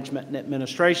in Management and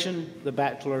Administration, the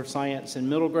Bachelor of Science in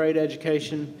Middle Grade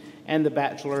Education, and the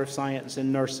Bachelor of Science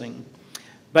in Nursing.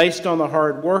 Based on the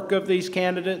hard work of these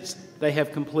candidates, they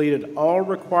have completed all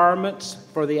requirements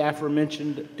for the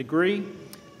aforementioned degree.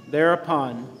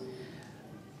 Thereupon,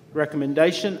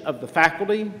 recommendation of the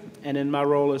faculty, and in my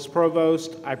role as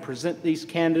provost, I present these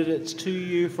candidates to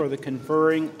you for the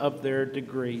conferring of their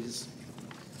degrees.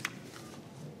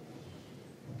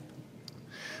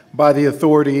 By the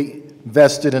authority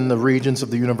vested in the Regents of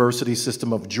the University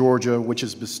System of Georgia, which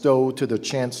is bestowed to the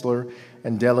Chancellor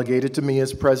and delegated to me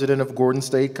as President of Gordon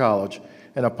State College,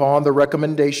 and upon the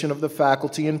recommendation of the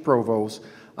faculty and provost,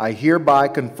 I hereby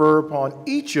confer upon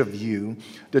each of you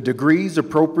the degrees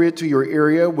appropriate to your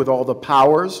area with all the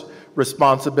powers,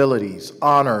 responsibilities,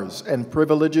 honors, and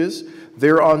privileges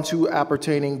thereunto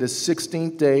appertaining the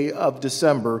 16th day of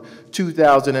December,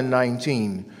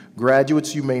 2019.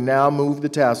 Graduates, you may now move the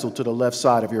tassel to the left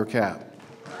side of your cap.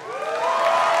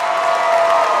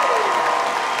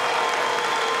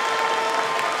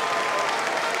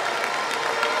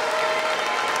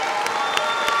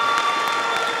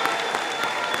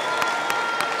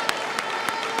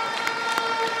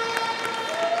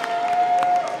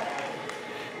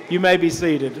 You may be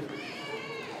seated.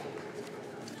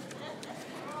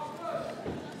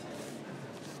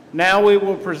 Now we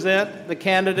will present the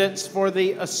candidates for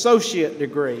the associate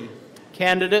degree.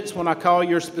 Candidates, when I call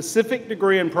your specific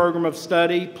degree and program of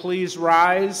study, please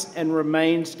rise and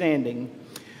remain standing.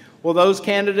 Will those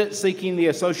candidates seeking the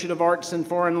Associate of Arts in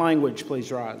Foreign Language please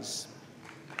rise?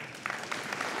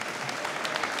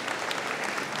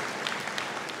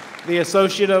 The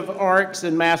Associate of Arts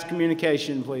in Mass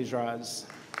Communication, please rise.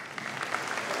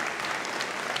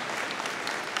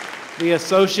 The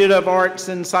Associate of Arts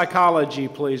in Psychology,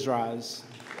 please rise.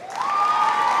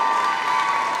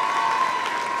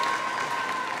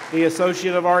 The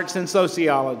Associate of Arts in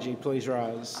Sociology, please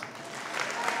rise.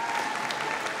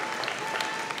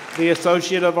 The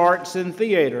Associate of Arts in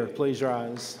Theater, please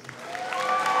rise.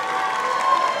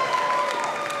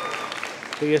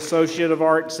 The Associate of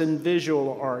Arts in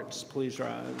Visual Arts, please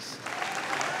rise.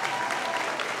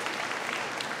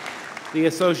 The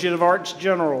Associate of Arts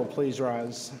General, please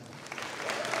rise.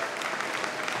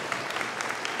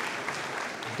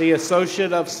 The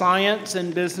Associate of Science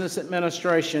in Business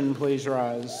Administration, please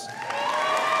rise.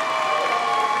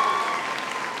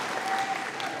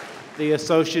 The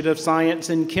Associate of Science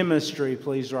in Chemistry,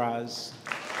 please rise.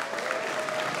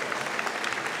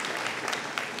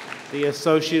 The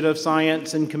Associate of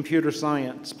Science in Computer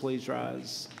Science, please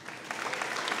rise.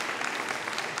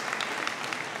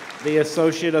 The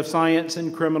Associate of Science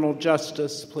in Criminal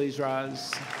Justice, please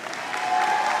rise.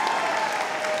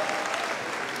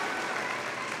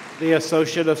 The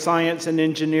Associate of Science in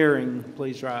Engineering,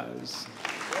 please rise.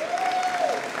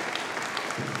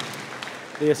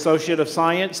 The Associate of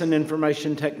Science in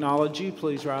Information Technology,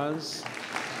 please rise.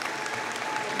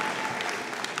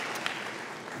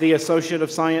 The Associate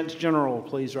of Science General,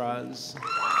 please rise.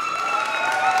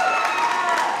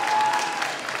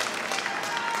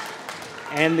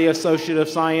 And the Associate of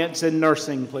Science in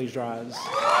Nursing, please rise.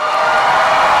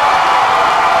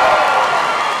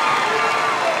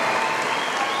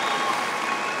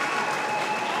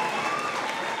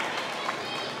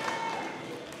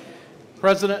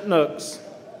 President Nooks,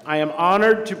 I am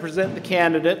honored to present the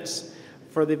candidates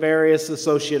for the various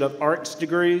Associate of Arts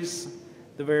degrees,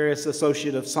 the various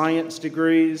Associate of Science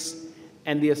degrees,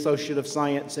 and the Associate of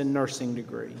Science in Nursing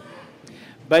degree.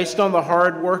 Based on the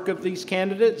hard work of these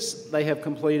candidates, they have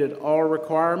completed all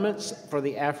requirements for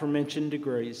the aforementioned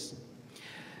degrees.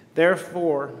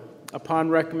 Therefore, upon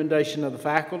recommendation of the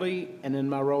faculty and in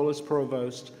my role as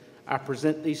provost, I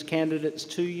present these candidates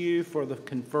to you for the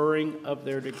conferring of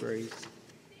their degrees.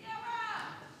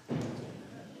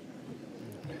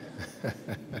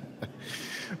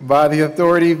 By the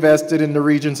authority vested in the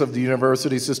Regents of the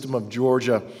University System of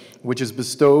Georgia, which is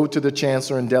bestowed to the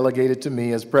Chancellor and delegated to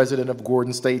me as President of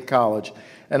Gordon State College,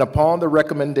 and upon the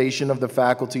recommendation of the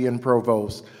faculty and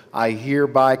provost, I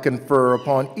hereby confer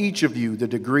upon each of you the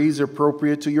degrees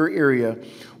appropriate to your area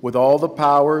with all the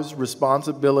powers,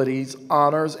 responsibilities,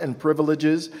 honors, and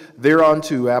privileges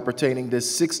thereunto appertaining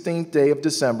this 16th day of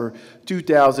December,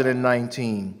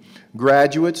 2019.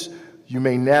 Graduates, you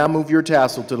may now move your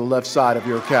tassel to the left side of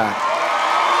your cap.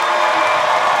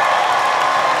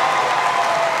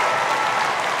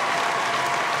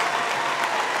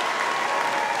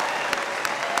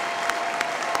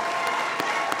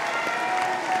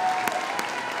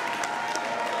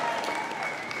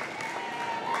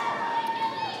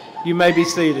 You may be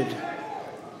seated.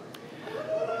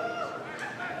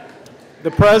 The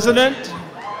President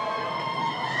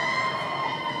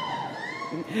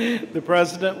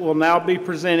will now be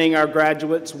presenting our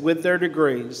graduates with their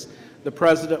degrees. The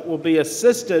President will be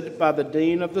assisted by the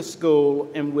Dean of the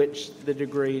school in which the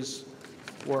degrees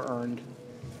were earned.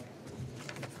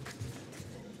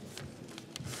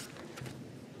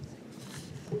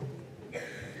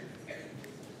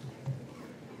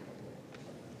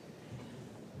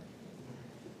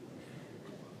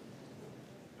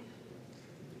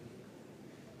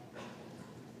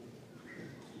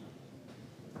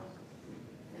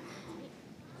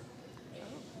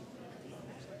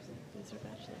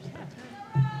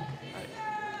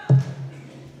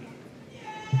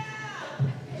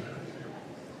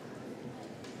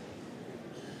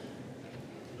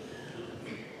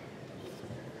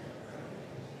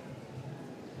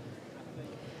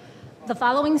 The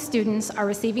following students are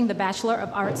receiving the Bachelor of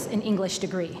Arts in English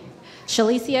degree.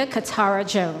 Shalicia Katara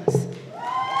Jones.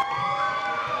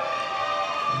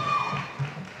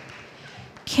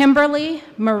 Kimberly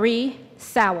Marie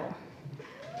Sowell.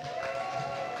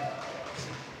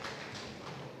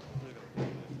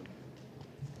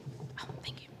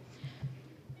 Thank you.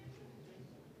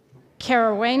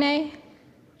 Karawene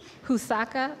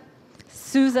Husaka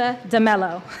Souza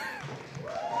DeMello.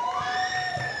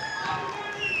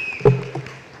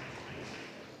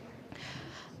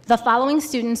 The following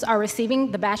students are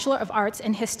receiving the Bachelor of Arts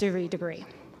in History degree.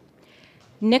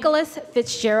 Nicholas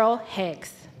Fitzgerald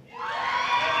Higgs.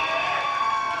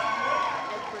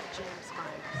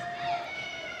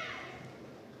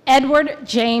 Edward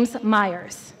James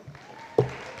Myers.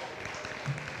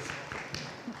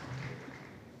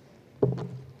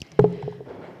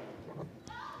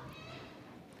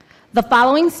 The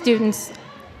following students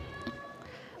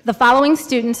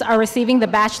are receiving the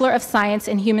Bachelor of Science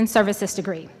in Human Services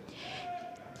degree.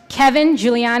 Kevin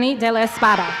Giuliani de la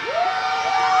Espada.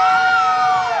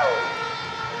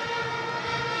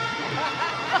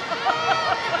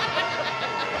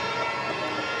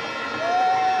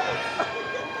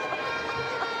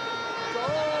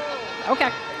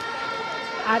 Okay.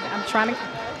 I'm trying to,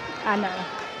 I know.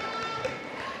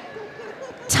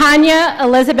 Tanya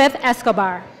Elizabeth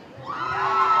Escobar.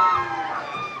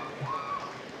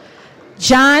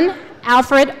 John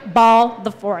Alfred Ball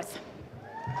IV.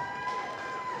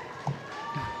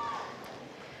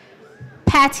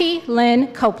 Patty Lynn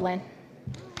Copeland.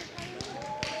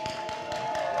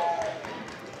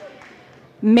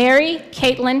 Mary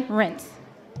Caitlin Rentz.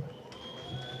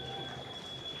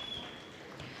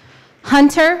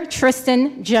 Hunter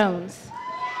Tristan Jones.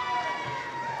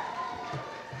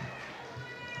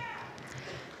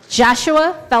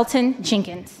 Joshua Felton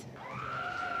Jenkins.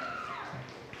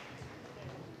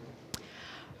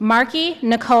 Marky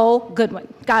Nicole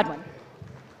Godwin.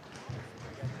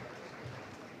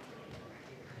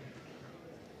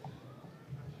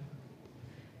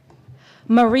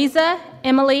 Marisa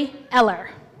Emily Eller.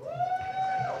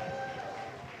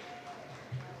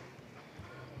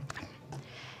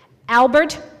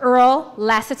 Albert Earl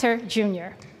Lassiter,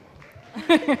 Jr.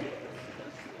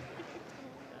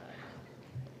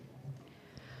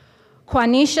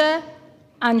 Quanisha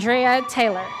Andrea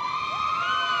Taylor.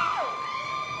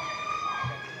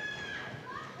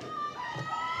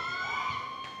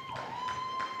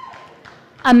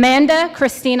 Amanda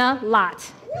Christina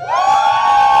Lott.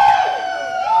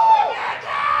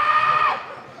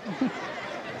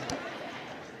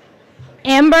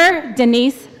 Amber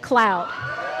Denise Cloud.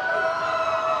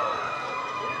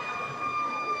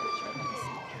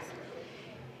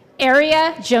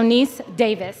 Aria Jonice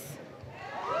Davis.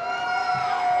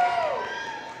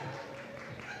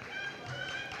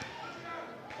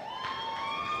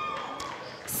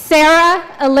 Sarah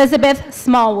Elizabeth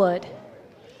Smallwood.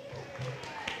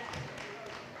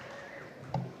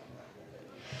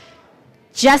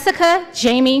 Jessica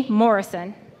Jamie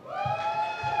Morrison.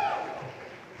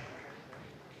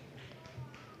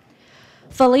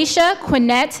 Felicia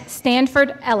Quinette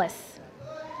Stanford Ellis.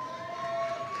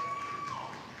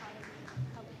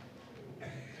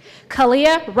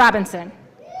 Kalia Robinson.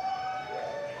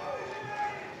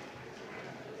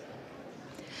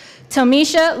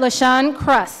 Tomisha LaShawn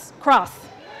Cross.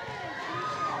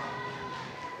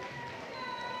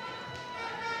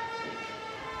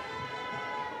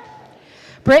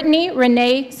 Brittany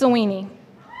Renee Zawini.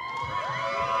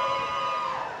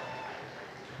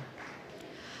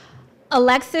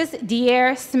 Alexis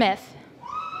Dier Smith.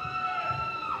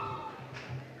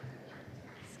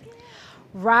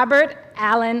 Robert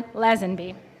Allen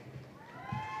Lazenby.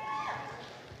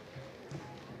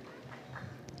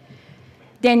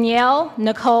 Danielle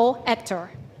Nicole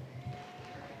Hector.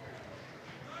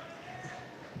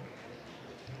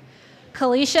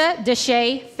 Kalisha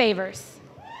Deshay Favors.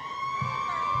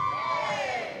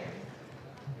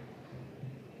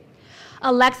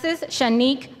 Alexis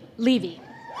Shanique Levy.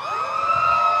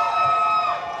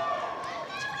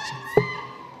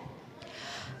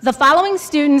 The following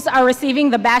students are receiving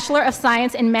the Bachelor of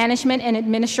Science in Management and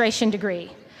Administration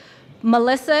degree.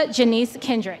 Melissa Janice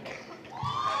Kendrick.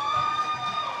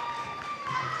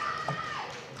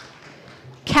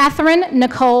 Catherine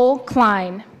Nicole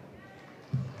Klein.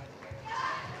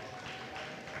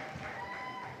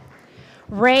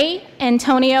 Ray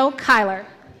Antonio Kyler.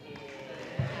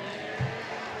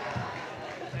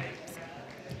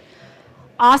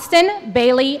 Austin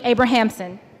Bailey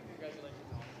Abrahamson.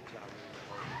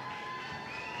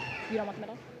 You don't want the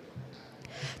middle?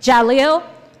 Jaleel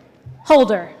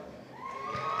Holder.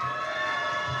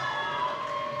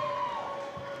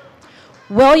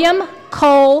 William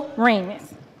Cole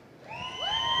Raines.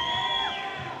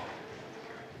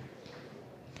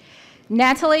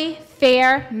 Natalie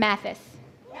Fair Mathis.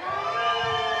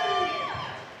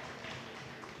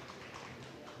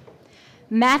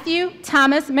 Matthew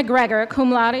Thomas McGregor,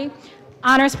 cum laude,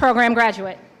 honors program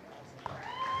graduate.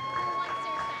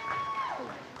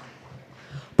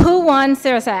 Puwan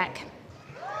Sirasak.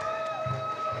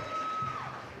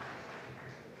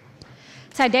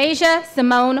 Tydeja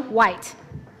Simone White.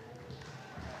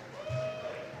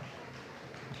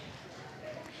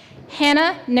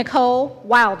 Hannah Nicole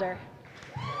Wilder.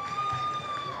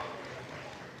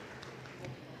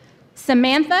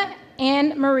 Samantha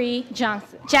Anne Marie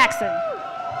Jackson.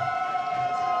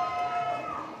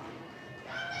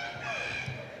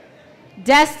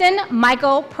 Destin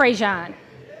Michael Prejean.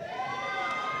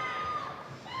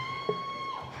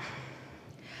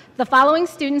 The following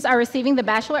students are receiving the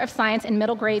Bachelor of Science in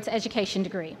Middle Grades Education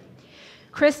degree.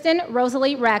 Kristen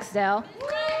Rosalie Ragsdale,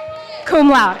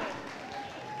 cum laude.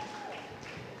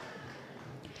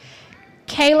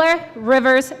 Kayla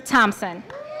Rivers Thompson.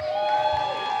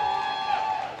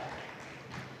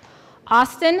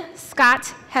 Austin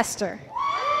Scott Hester.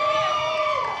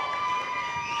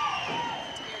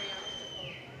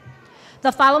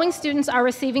 The following students are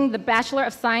receiving the Bachelor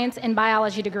of Science in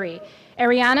Biology degree.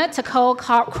 Ariana Tacole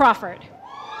Crawford.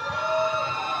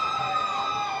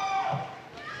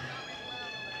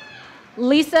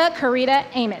 Lisa Karita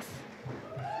Amos.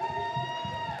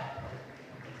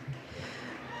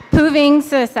 Puving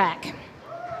Sisak.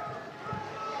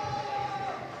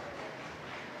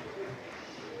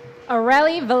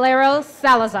 Aureli Valero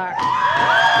Salazar.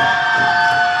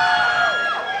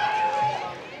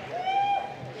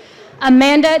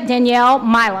 Amanda Danielle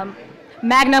Milam,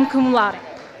 magna cum laude.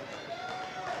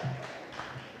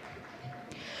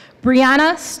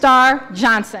 Brianna Starr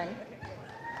Johnson.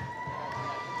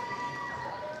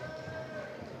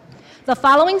 The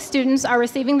following students are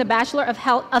receiving the Bachelor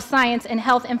of Science in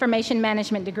Health Information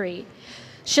Management degree.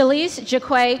 Shalise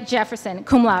Jaquay Jefferson,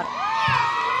 cum laude.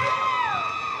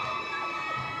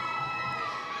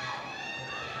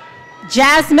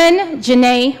 Jasmine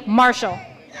Janae Marshall.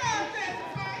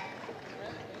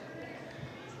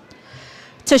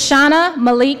 Tashana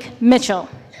Malik Mitchell.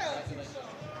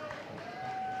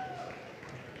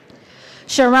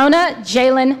 Sharona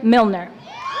Jalen Milner.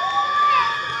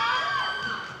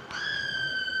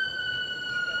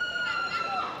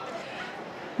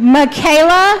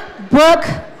 Michaela Brooke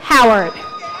Howard.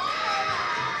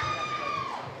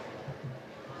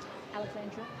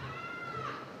 Alexandra,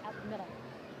 out the middle.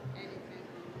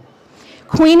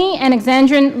 Queenie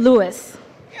Alexandrin Lewis.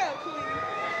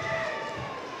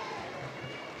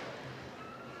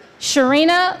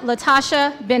 Sharina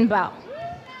Latasha Benbow.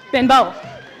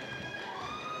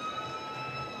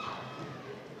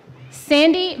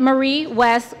 Sandy Marie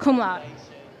West, cum laude.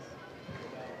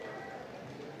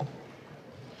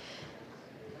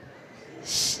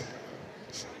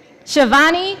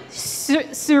 Shivani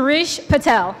Surish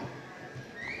Patel.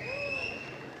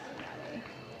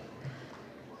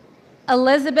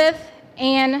 Elizabeth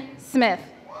Ann Smith.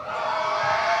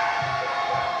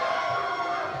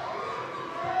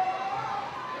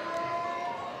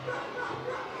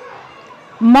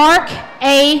 Mark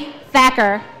A.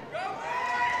 Thacker.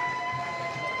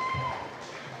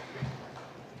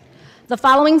 The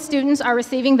following students are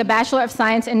receiving the Bachelor of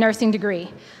Science in Nursing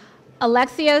degree.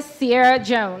 Alexia Sierra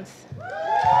Jones.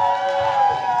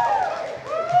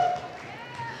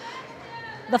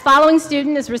 The following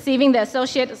student is receiving the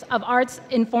Associate of Arts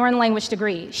in Foreign Language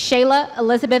degree. Shayla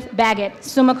Elizabeth Baggett,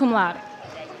 summa cum laude.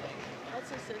 What's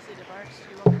the Associate of Arts? Do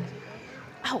you want me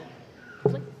to? Oh,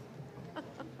 please.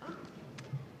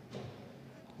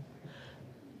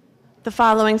 The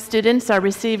following students are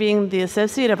receiving the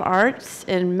Associate of Arts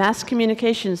in Mass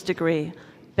Communications degree.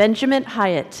 Benjamin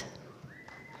Hyatt.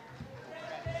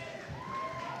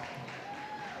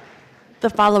 The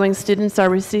following students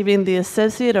are receiving the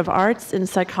Associate of Arts in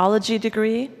Psychology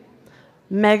degree.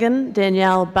 Megan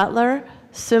Danielle Butler,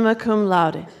 summa cum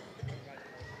laude.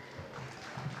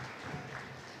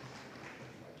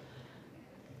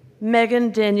 Megan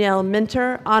Danielle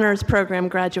Minter, Honors Program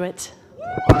graduate.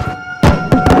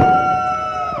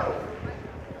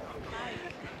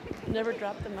 Never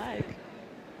dropped the mic.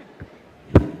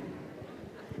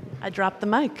 I dropped the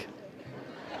mic.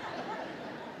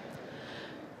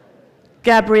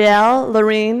 Gabrielle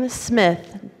Lorene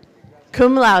Smith,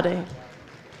 cum laude.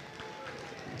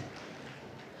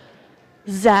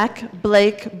 Zach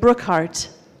Blake Brookhart.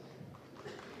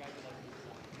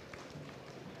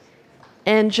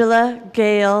 Angela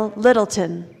Gail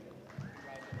Littleton.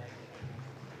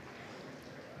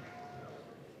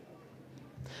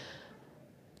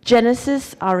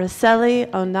 Genesis Araceli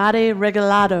Onade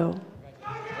Regalado.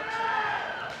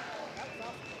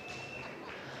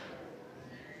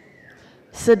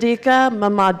 Sadiqa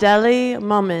Mamadeli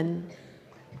Momin.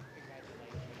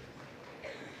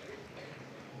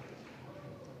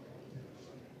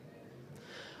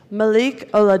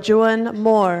 Malik Olajuwon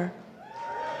Moore.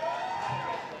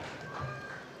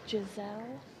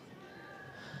 Giselle.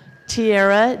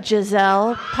 Tierra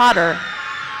Giselle Potter.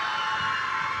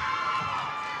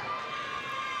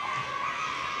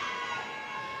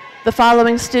 The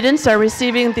following students are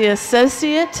receiving the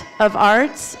Associate of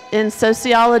Arts in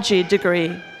Sociology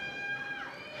degree.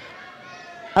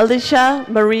 Alicia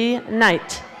Marie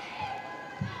Knight.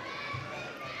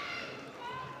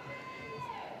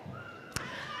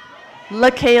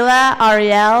 LaKayla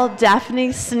Ariel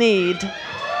Daphne Sneed.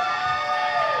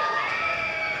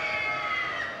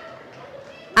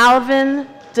 Alvin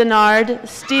Denard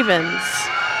Stevens.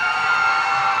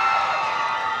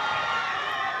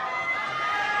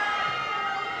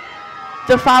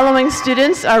 The following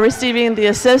students are receiving the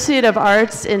Associate of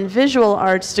Arts in Visual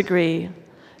Arts degree.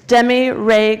 Demi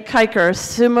Ray Kiker,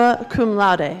 summa cum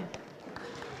laude.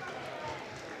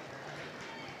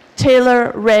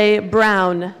 Taylor Ray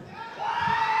Brown.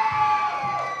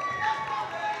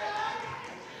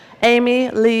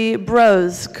 Amy Lee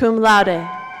Brose, cum laude.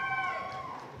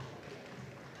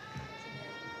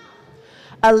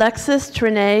 Alexis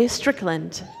Trinae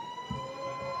Strickland.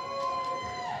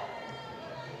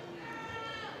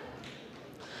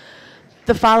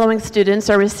 The following students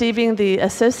are receiving the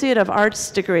Associate of Arts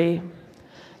degree.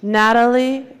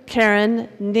 Natalie Karen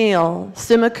Neal,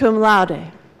 summa cum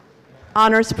laude,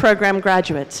 honors program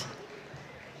graduate.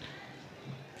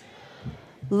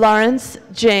 Lawrence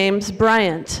James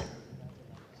Bryant.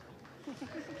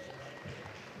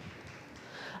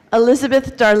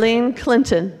 Elizabeth Darlene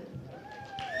Clinton.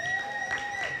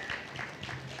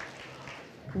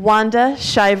 Wanda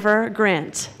Shiver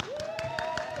Grant.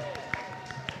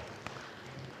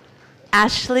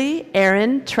 Ashley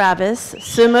Erin Travis,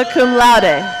 summa cum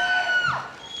laude.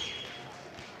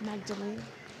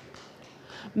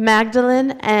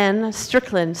 Magdalene Ann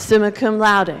Strickland, summa cum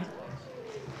laude.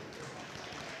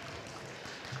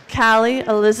 Callie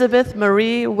Elizabeth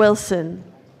Marie Wilson.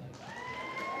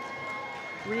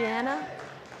 Rihanna?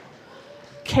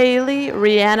 Kaylee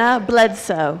Rihanna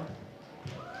Bledsoe.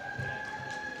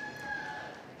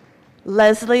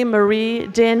 Leslie Marie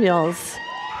Daniels.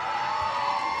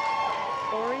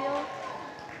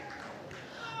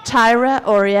 Tyra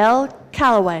Oriel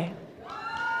Calloway.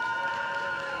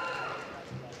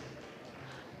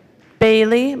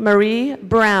 Bailey Marie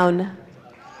Brown.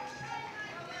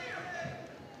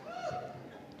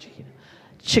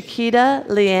 Chiquita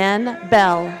Leanne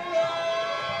Bell.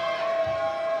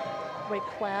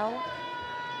 Waquel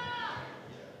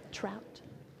Trout.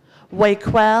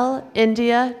 Waquel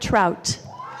India Trout.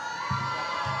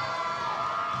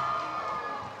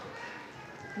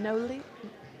 Noli.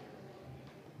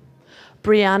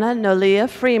 Brianna Nolia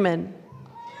Freeman.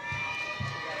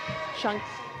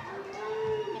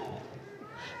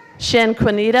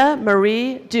 Shanquanita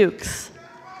Marie Dukes.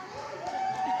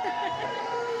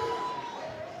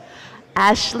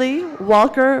 Ashley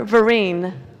Walker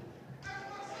Vereen.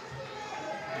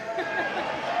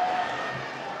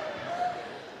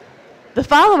 The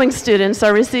following students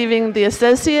are receiving the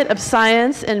Associate of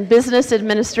Science in Business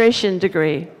Administration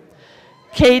degree.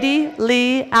 Katie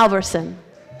Lee Alverson.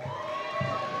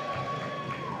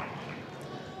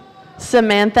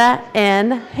 Samantha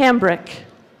Ann Hambrick.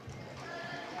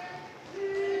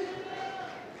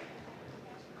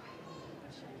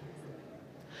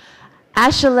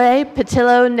 Ashley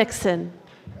Patillo Nixon.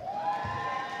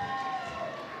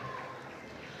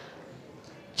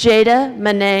 Jada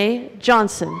Monet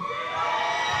Johnson.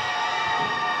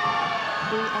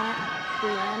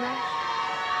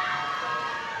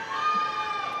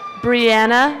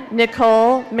 Brianna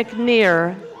Nicole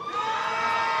McNear.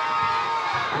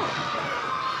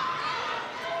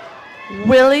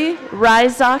 Willie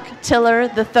Ryzock Tiller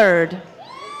III.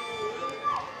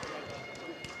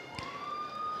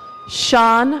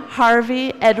 Sean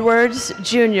Harvey Edwards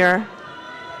Jr.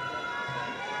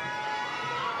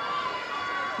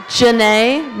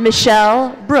 Janae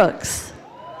Michelle Brooks.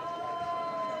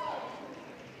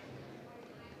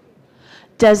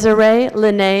 Desiree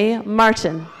Lene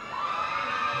Martin.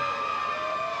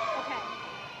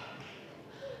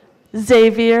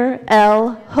 Xavier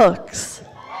L. Hooks.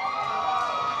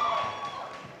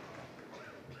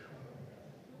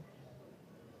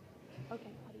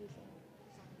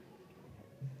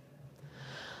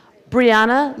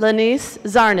 Brianna Lanice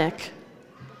Zarnick.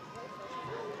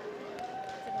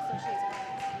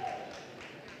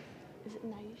 Is it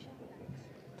Naisha?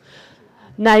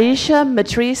 Naisha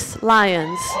Matrice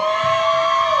Lyons.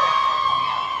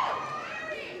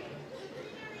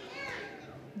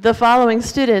 The following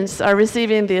students are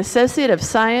receiving the Associate of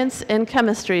Science in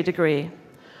Chemistry degree.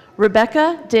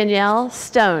 Rebecca Danielle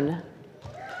Stone.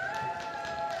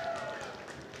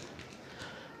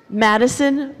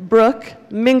 Madison Brooke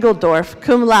Mingledorf,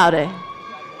 cum laude.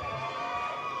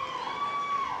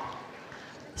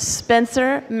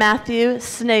 Spencer Matthew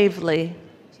Snavely.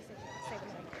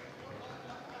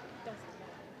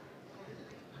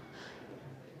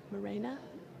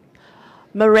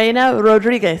 Morena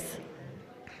Rodriguez.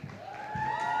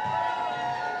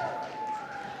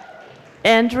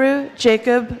 Andrew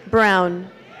Jacob Brown.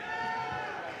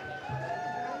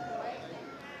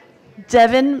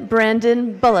 Devin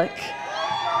Brandon Bullock.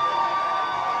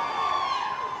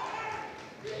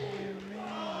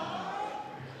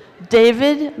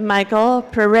 David Michael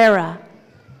Pereira.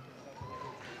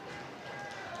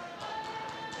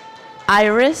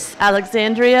 Iris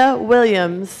Alexandria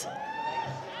Williams.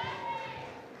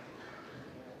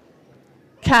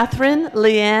 Catherine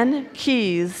Leanne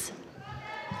Keys.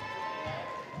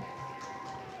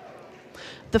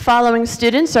 The following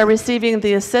students are receiving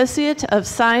the Associate of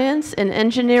Science in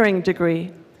Engineering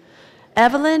degree.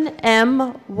 Evelyn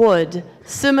M. Wood,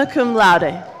 summa cum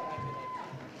laude.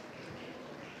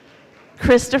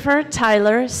 Christopher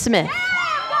Tyler Smith.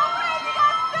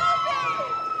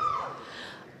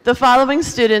 The following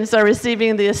students are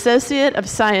receiving the Associate of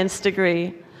Science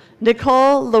degree.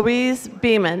 Nicole Louise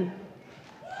Beeman.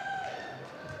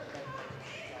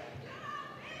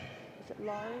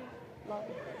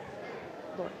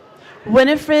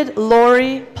 Winifred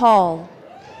Lori Paul.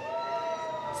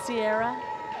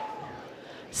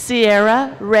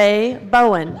 Sierra Ray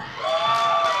Bowen.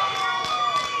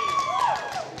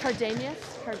 Cardenas.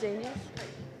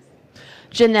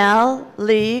 Janelle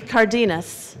Lee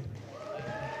Cardenas.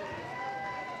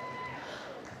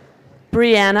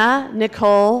 Brianna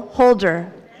Nicole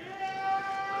Holder.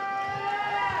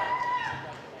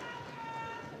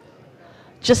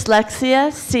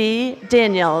 Gislexia C.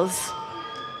 Daniels.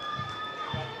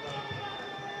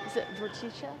 Is it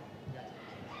Verticia?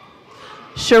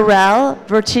 Sherelle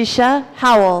Verticia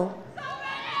Howell.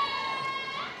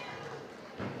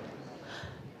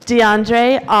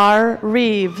 DeAndre R.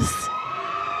 Reeves.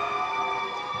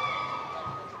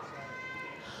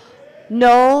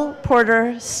 Noel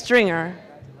Porter Stringer.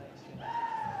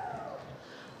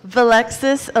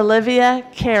 Valexis Olivia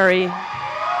Carey.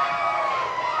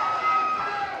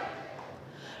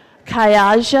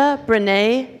 Kayaja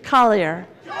Brene Collier.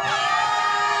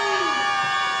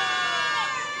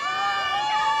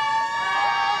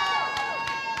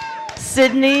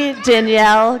 Sydney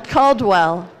Danielle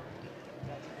Caldwell.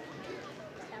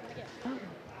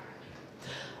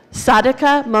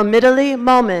 Sadika Momidali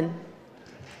Momin.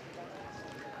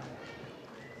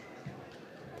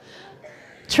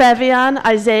 Trevion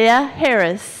Isaiah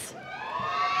Harris.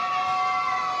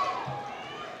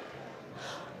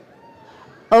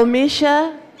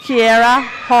 Omisha Kiera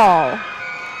Hall.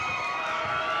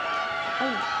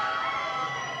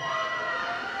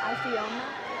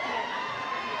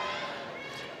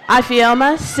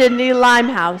 Ifioma Sydney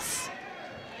Limehouse.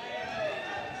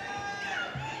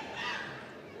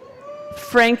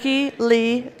 Frankie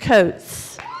Lee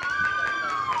Coates.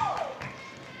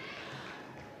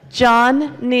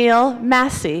 John Neil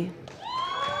Massey.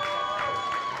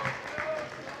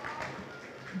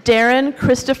 Darren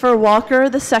Christopher Walker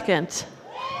II.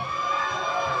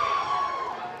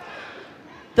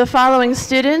 The following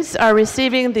students are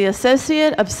receiving the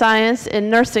Associate of Science in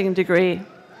Nursing degree.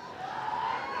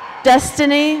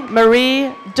 Destiny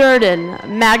Marie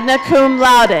Durden, magna cum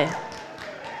laude.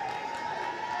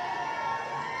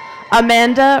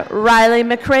 Amanda Riley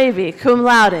McCravey, cum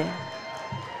laude.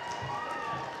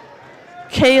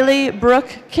 Kaylee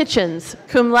Brooke Kitchens,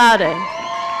 cum laude.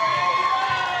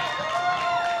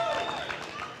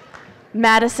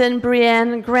 Madison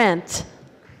Brienne Grant.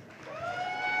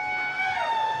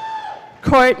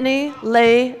 Courtney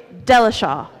Leigh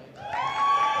Delishaw.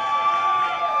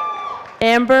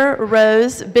 Amber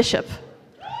Rose Bishop.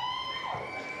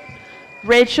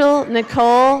 Rachel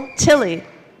Nicole Tilley.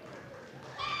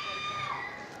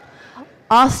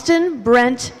 Austin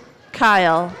Brent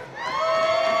Kyle.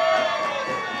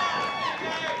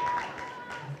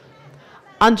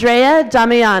 Andrea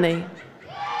Damiani.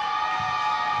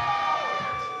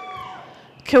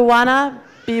 Kiwana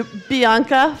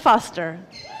Bianca Foster.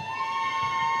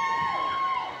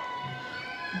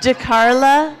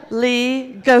 DeCarla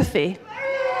Lee Gothi.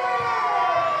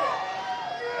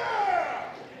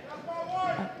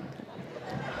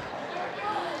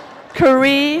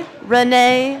 Carrie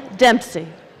Renee Dempsey.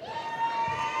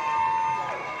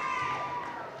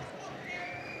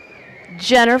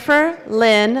 Jennifer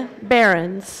Lynn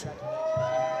Behrens.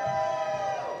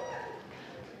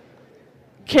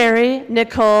 Carrie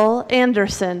Nicole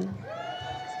Anderson.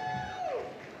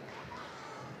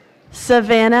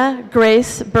 Savannah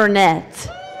Grace Burnett.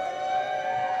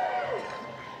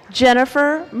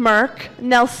 Jennifer Merck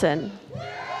Nelson.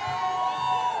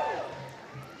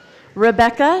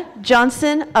 Rebecca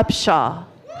Johnson Upshaw.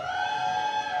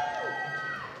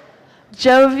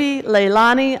 Jovi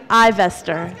Leilani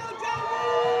Ivester.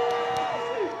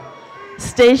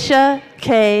 Stacia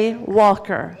K.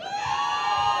 Walker.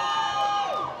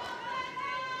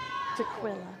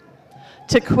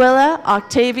 Tequila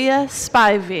Octavia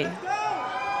Spivey.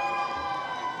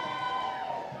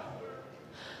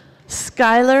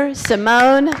 Skylar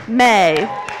Simone May.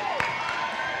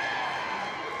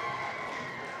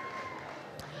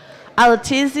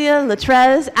 Aletizia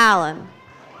Latrez Allen.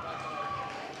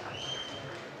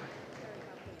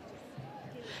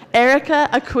 Erica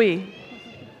Acqui.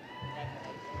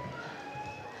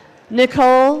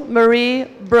 Nicole Marie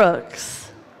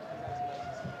Brooks.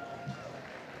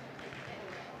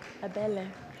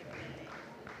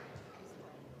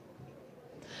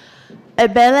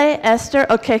 Ebele Esther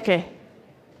Okeke.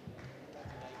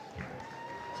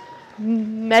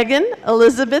 Megan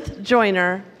Elizabeth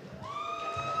Joyner.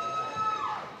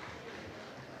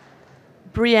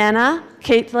 Brianna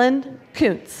Caitlin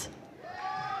Kuntz.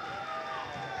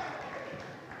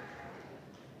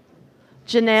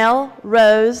 Janelle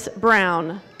Rose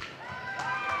Brown.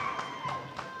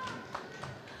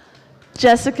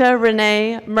 Jessica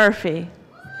Renee Murphy.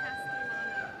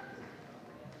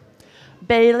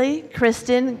 Bailey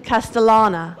Kristen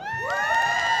Castellana.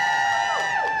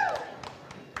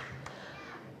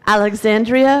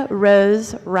 Alexandria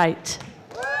Rose Wright.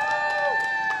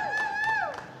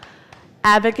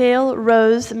 Abigail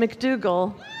Rose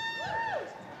McDougall.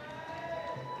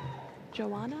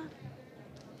 Joanna?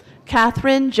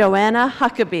 Catherine Joanna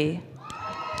Huckabee.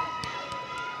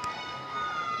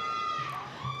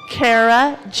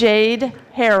 Kara Jade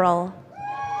Harrell.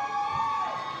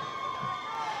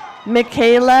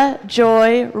 Michaela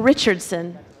Joy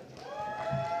Richardson.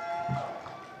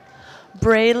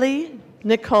 Braylee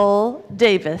Nicole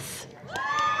Davis.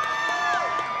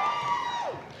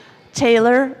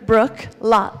 Taylor Brooke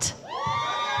Lott.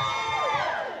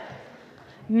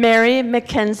 Mary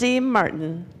Mackenzie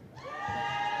Martin.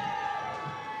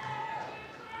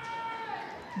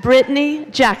 Brittany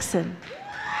Jackson.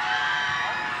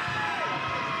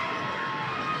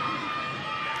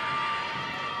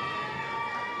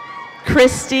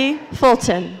 Christy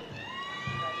Fulton.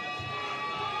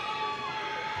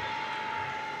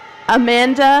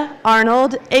 Amanda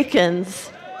Arnold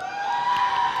Akins.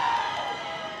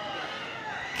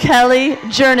 Kelly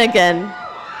Jernigan.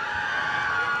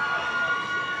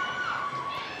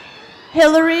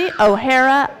 Hillary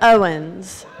O'Hara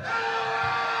Owens.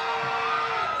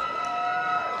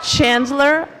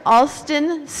 Chandler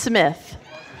Alston Smith.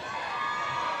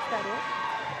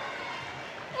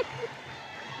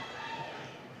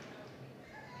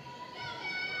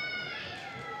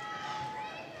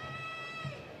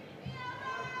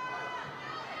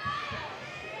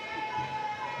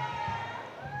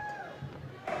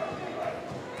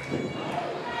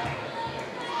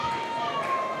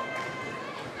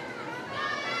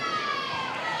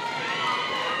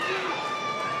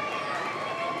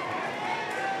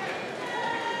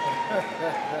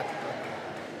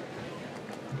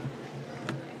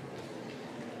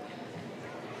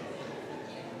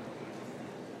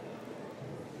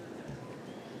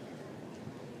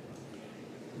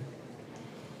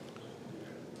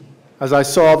 As I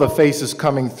saw the faces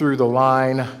coming through the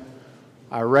line,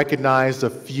 I recognized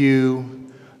a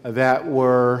few that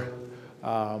were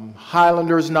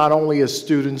Highlanders, not only as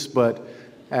students, but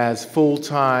as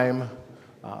full-time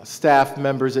staff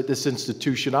members at this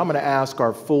institution. I'm going to ask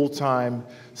our full-time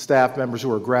staff members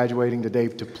who are graduating today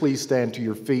to please stand to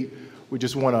your feet. We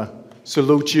just want to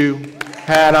salute you.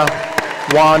 Hannah,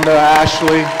 Wanda,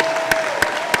 Ashley.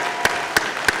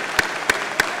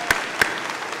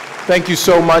 Thank you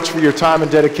so much for your time and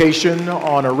dedication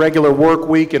on a regular work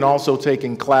week and also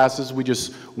taking classes. We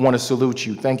just want to salute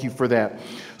you. Thank you for that.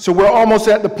 So we're almost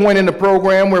at the point in the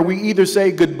program where we either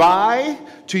say goodbye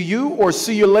to you or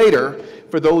see you later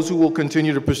for those who will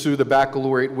continue to pursue the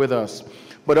baccalaureate with us.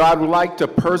 But I would like to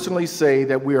personally say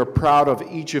that we are proud of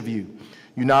each of you.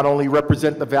 You not only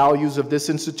represent the values of this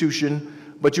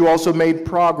institution, but you also made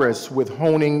progress with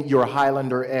honing your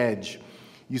Highlander edge.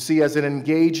 You see, as an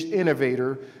engaged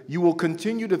innovator, you will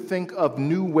continue to think of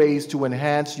new ways to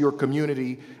enhance your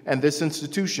community and this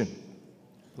institution.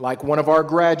 Like one of our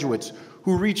graduates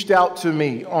who reached out to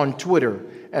me on Twitter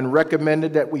and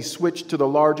recommended that we switch to the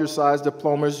larger size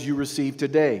diplomas you receive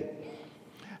today.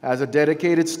 As a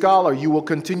dedicated scholar, you will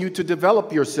continue to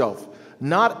develop yourself,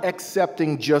 not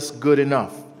accepting just good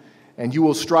enough. And you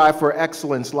will strive for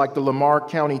excellence like the Lamar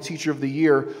County Teacher of the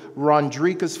Year,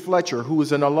 Rondricus Fletcher, who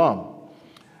is an alum.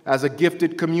 As a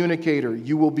gifted communicator,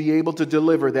 you will be able to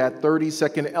deliver that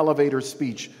 30-second elevator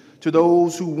speech to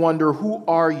those who wonder, who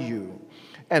are you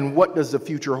and what does the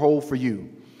future hold for you?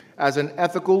 As an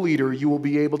ethical leader, you will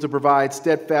be able to provide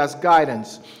steadfast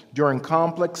guidance during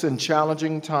complex and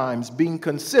challenging times, being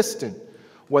consistent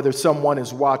whether someone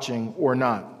is watching or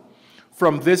not.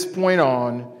 From this point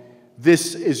on,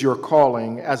 this is your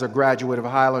calling as a graduate of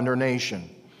Highlander Nation.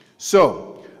 So,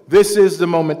 this is the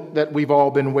moment that we've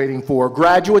all been waiting for.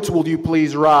 Graduates, will you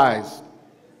please rise?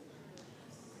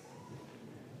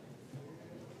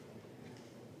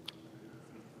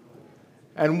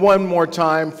 And one more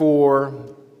time for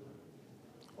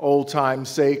old time's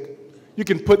sake. You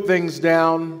can put things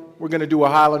down. We're going to do a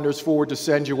Highlanders forward to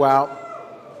send you out.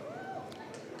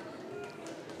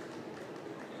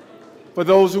 For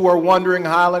those who are wondering,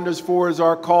 Highlanders forward is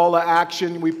our call to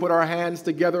action. We put our hands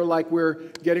together like we're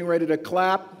getting ready to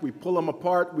clap. We pull them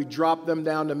apart. We drop them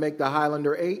down to make the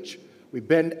Highlander H. We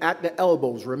bend at the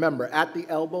elbows. Remember, at the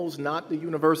elbows, not the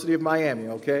University of Miami,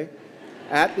 okay?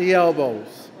 At the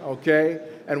elbows, okay?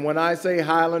 And when I say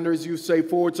Highlanders, you say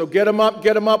forward. So get them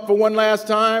up for one last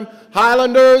time.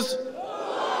 Highlanders.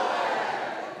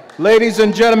 Ladies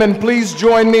and gentlemen, please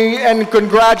join me in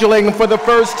congratulating for the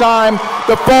first time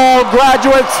the fall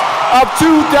graduates of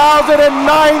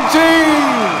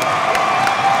 2019.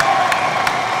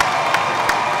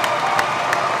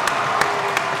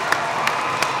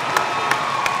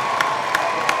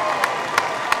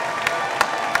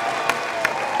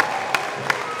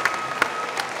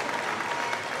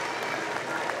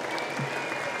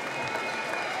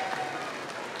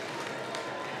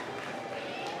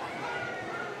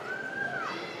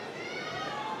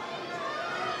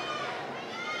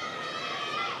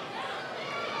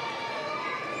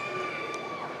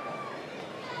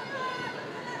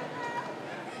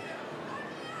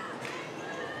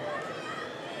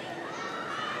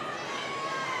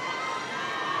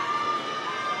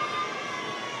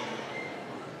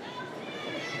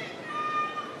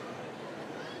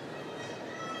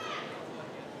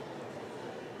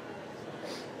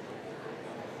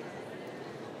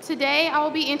 Today, I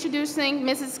will be introducing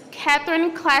Mrs.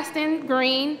 Catherine Claston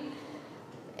Green.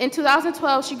 In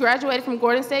 2012, she graduated from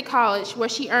Gordon State College, where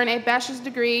she earned a bachelor's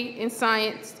degree in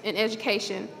science and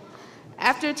education.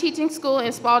 After teaching school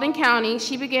in Spalding County,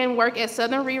 she began work at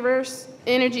Southern Rivers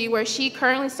Energy, where she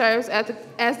currently serves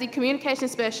as the communication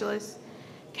specialist.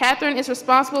 Catherine is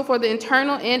responsible for the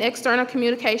internal and external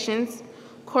communications,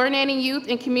 coordinating youth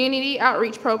and community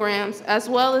outreach programs, as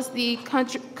well as the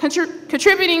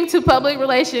contributing to public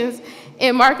relations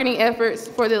and marketing efforts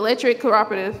for the electric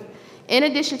cooperative. In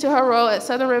addition to her role at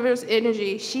Southern Rivers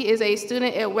Energy, she is a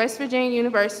student at West Virginia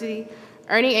University,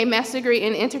 earning a master's degree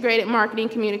in integrated marketing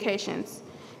communications,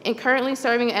 and currently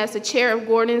serving as the chair of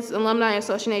Gordon's Alumni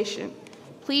Association.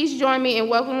 Please join me in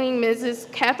welcoming Mrs.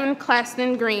 Catherine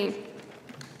Claston Green.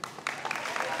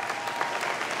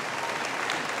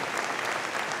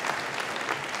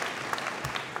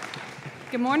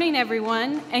 Good morning,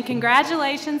 everyone, and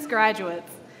congratulations, graduates.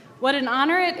 What an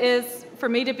honor it is for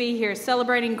me to be here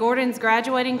celebrating Gordon's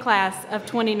graduating class of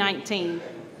 2019.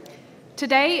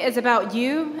 Today is about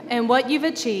you and what you've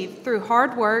achieved through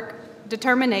hard work,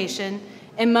 determination,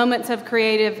 and moments of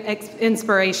creative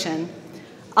inspiration.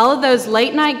 All of those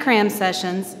late-night cram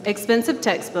sessions, expensive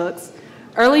textbooks,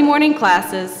 early morning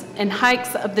classes, and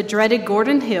hikes of the dreaded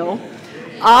Gordon Hill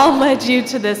all led you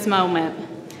to this moment.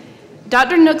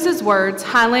 Dr. Nooks's words,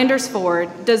 Highlanders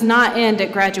Forward, does not end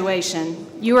at graduation.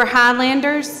 You are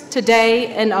Highlanders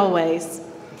today and always.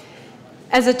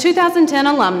 As a 2010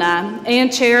 alumni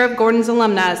and chair of Gordon's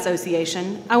Alumni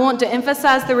Association, I want to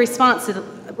emphasize the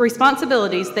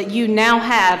responsibilities that you now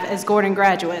have as Gordon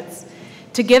graduates,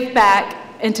 to give back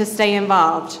and to stay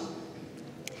involved.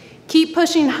 Keep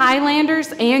pushing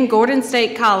Highlanders and Gordon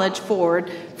State College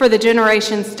forward for the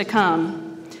generations to come.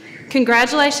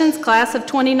 Congratulations, class of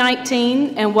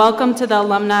 2019, and welcome to the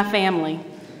alumni family.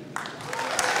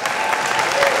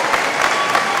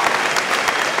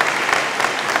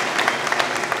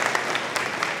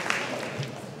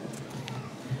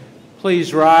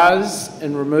 Please rise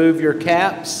and remove your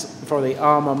caps for the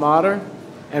alma mater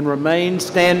and remain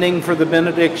standing for the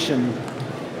benediction.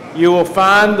 You will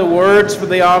find the words for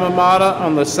the alma mater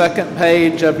on the second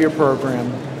page of your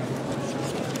program.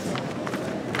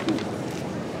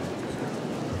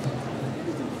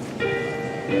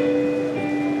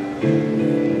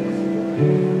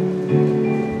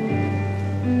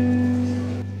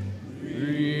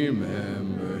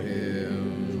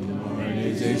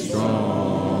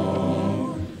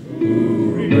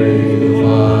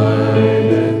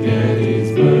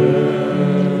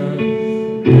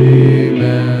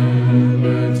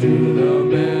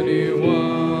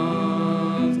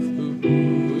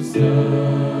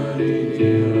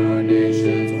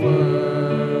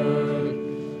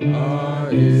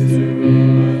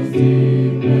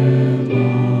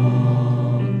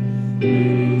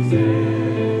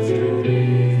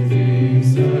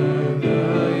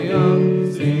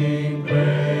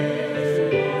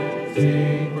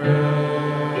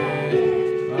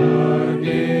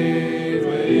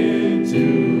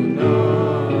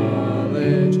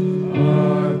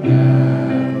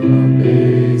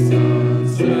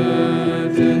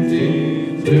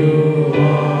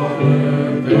 honor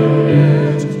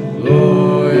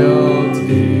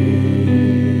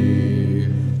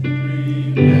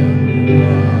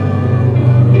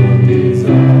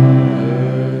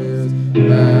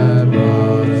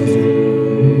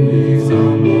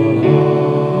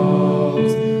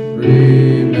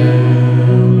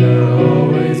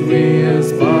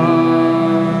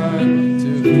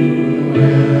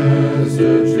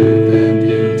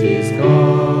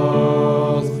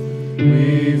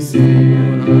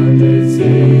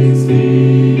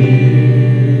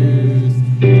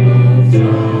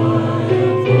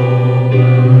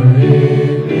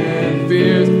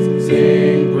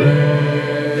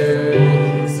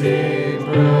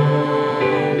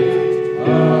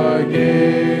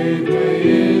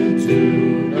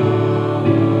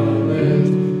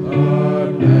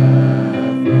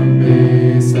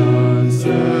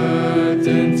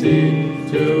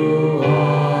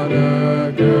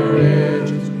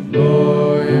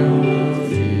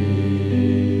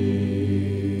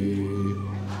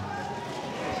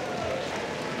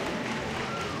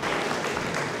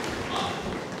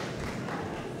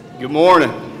Good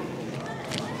morning.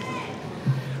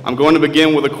 I'm going to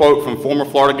begin with a quote from former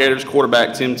Florida Gators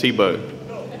quarterback Tim Tebow.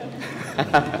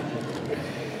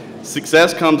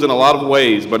 Success comes in a lot of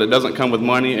ways, but it doesn't come with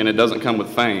money and it doesn't come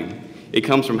with fame. It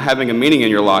comes from having a meaning in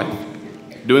your life,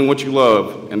 doing what you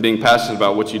love, and being passionate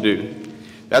about what you do.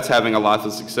 That's having a life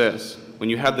of success. When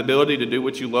you have the ability to do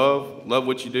what you love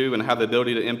what you do, and have the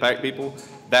ability to impact people,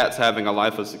 that's having a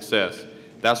life of success.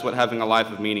 That's what having a life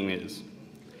of meaning is.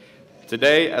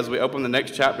 Today, as we open the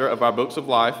next chapter of our books of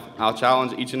life, I'll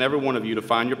challenge each and every one of you to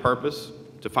find your purpose,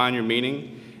 to find your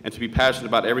meaning, and to be passionate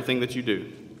about everything that you do.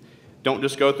 Don't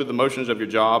just go through the motions of your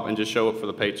job and just show up for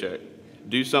the paycheck.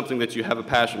 Do something that you have a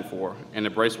passion for and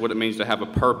embrace what it means to have a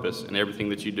purpose in everything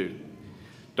that you do.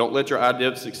 Don't let your idea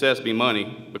of success be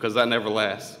money, because that never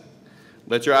lasts.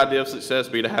 Let your idea of success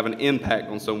be to have an impact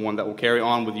on someone that will carry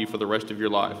on with you for the rest of your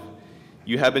life.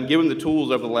 You have been given the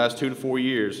tools over the last 2 to 4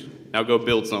 years. Now go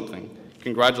build something.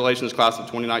 Congratulations, class of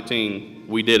 2019.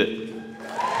 We did it.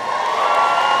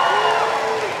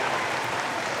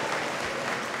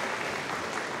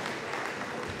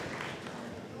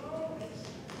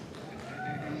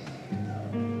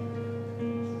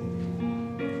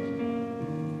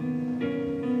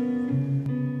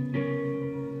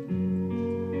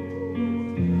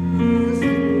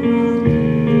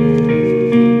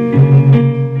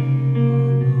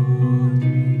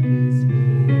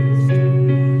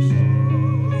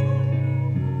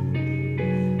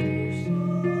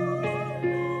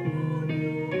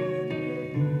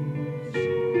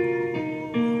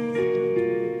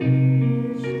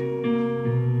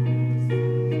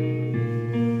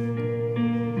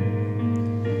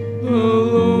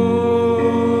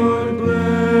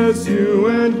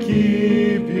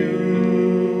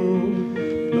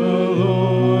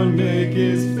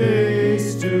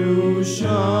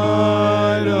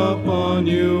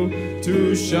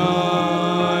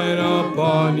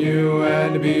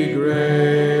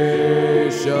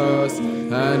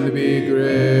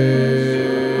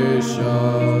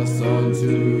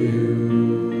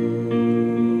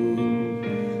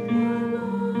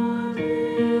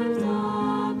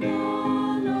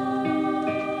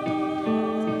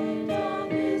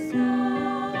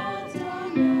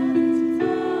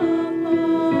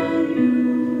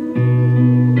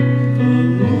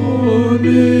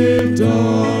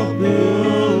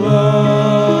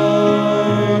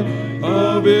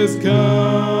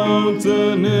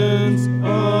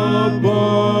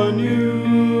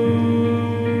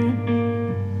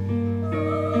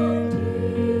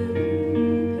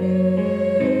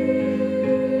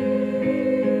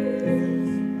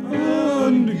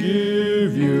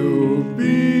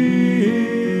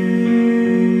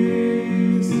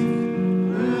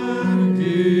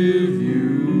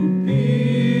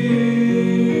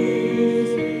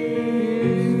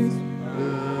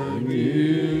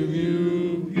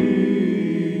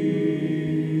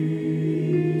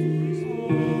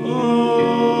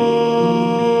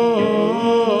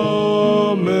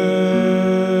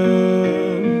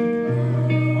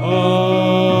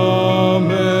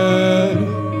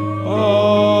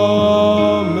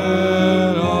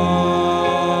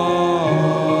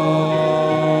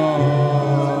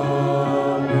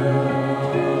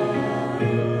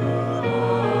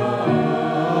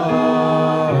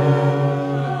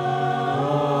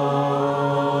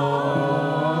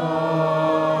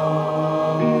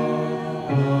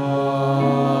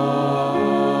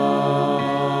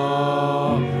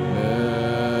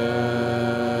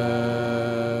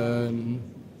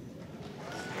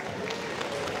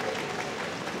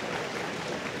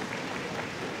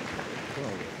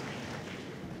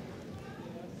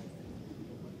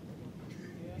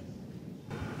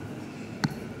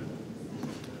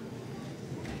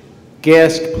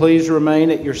 Guests, please remain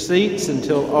at your seats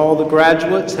until all the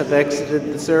graduates have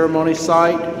exited the ceremony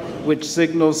site, which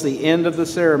signals the end of the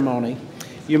ceremony.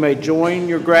 You may join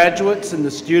your graduates in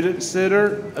the Student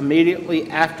Center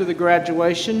immediately after the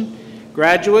graduation.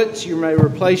 Graduates, you may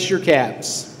replace your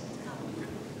caps.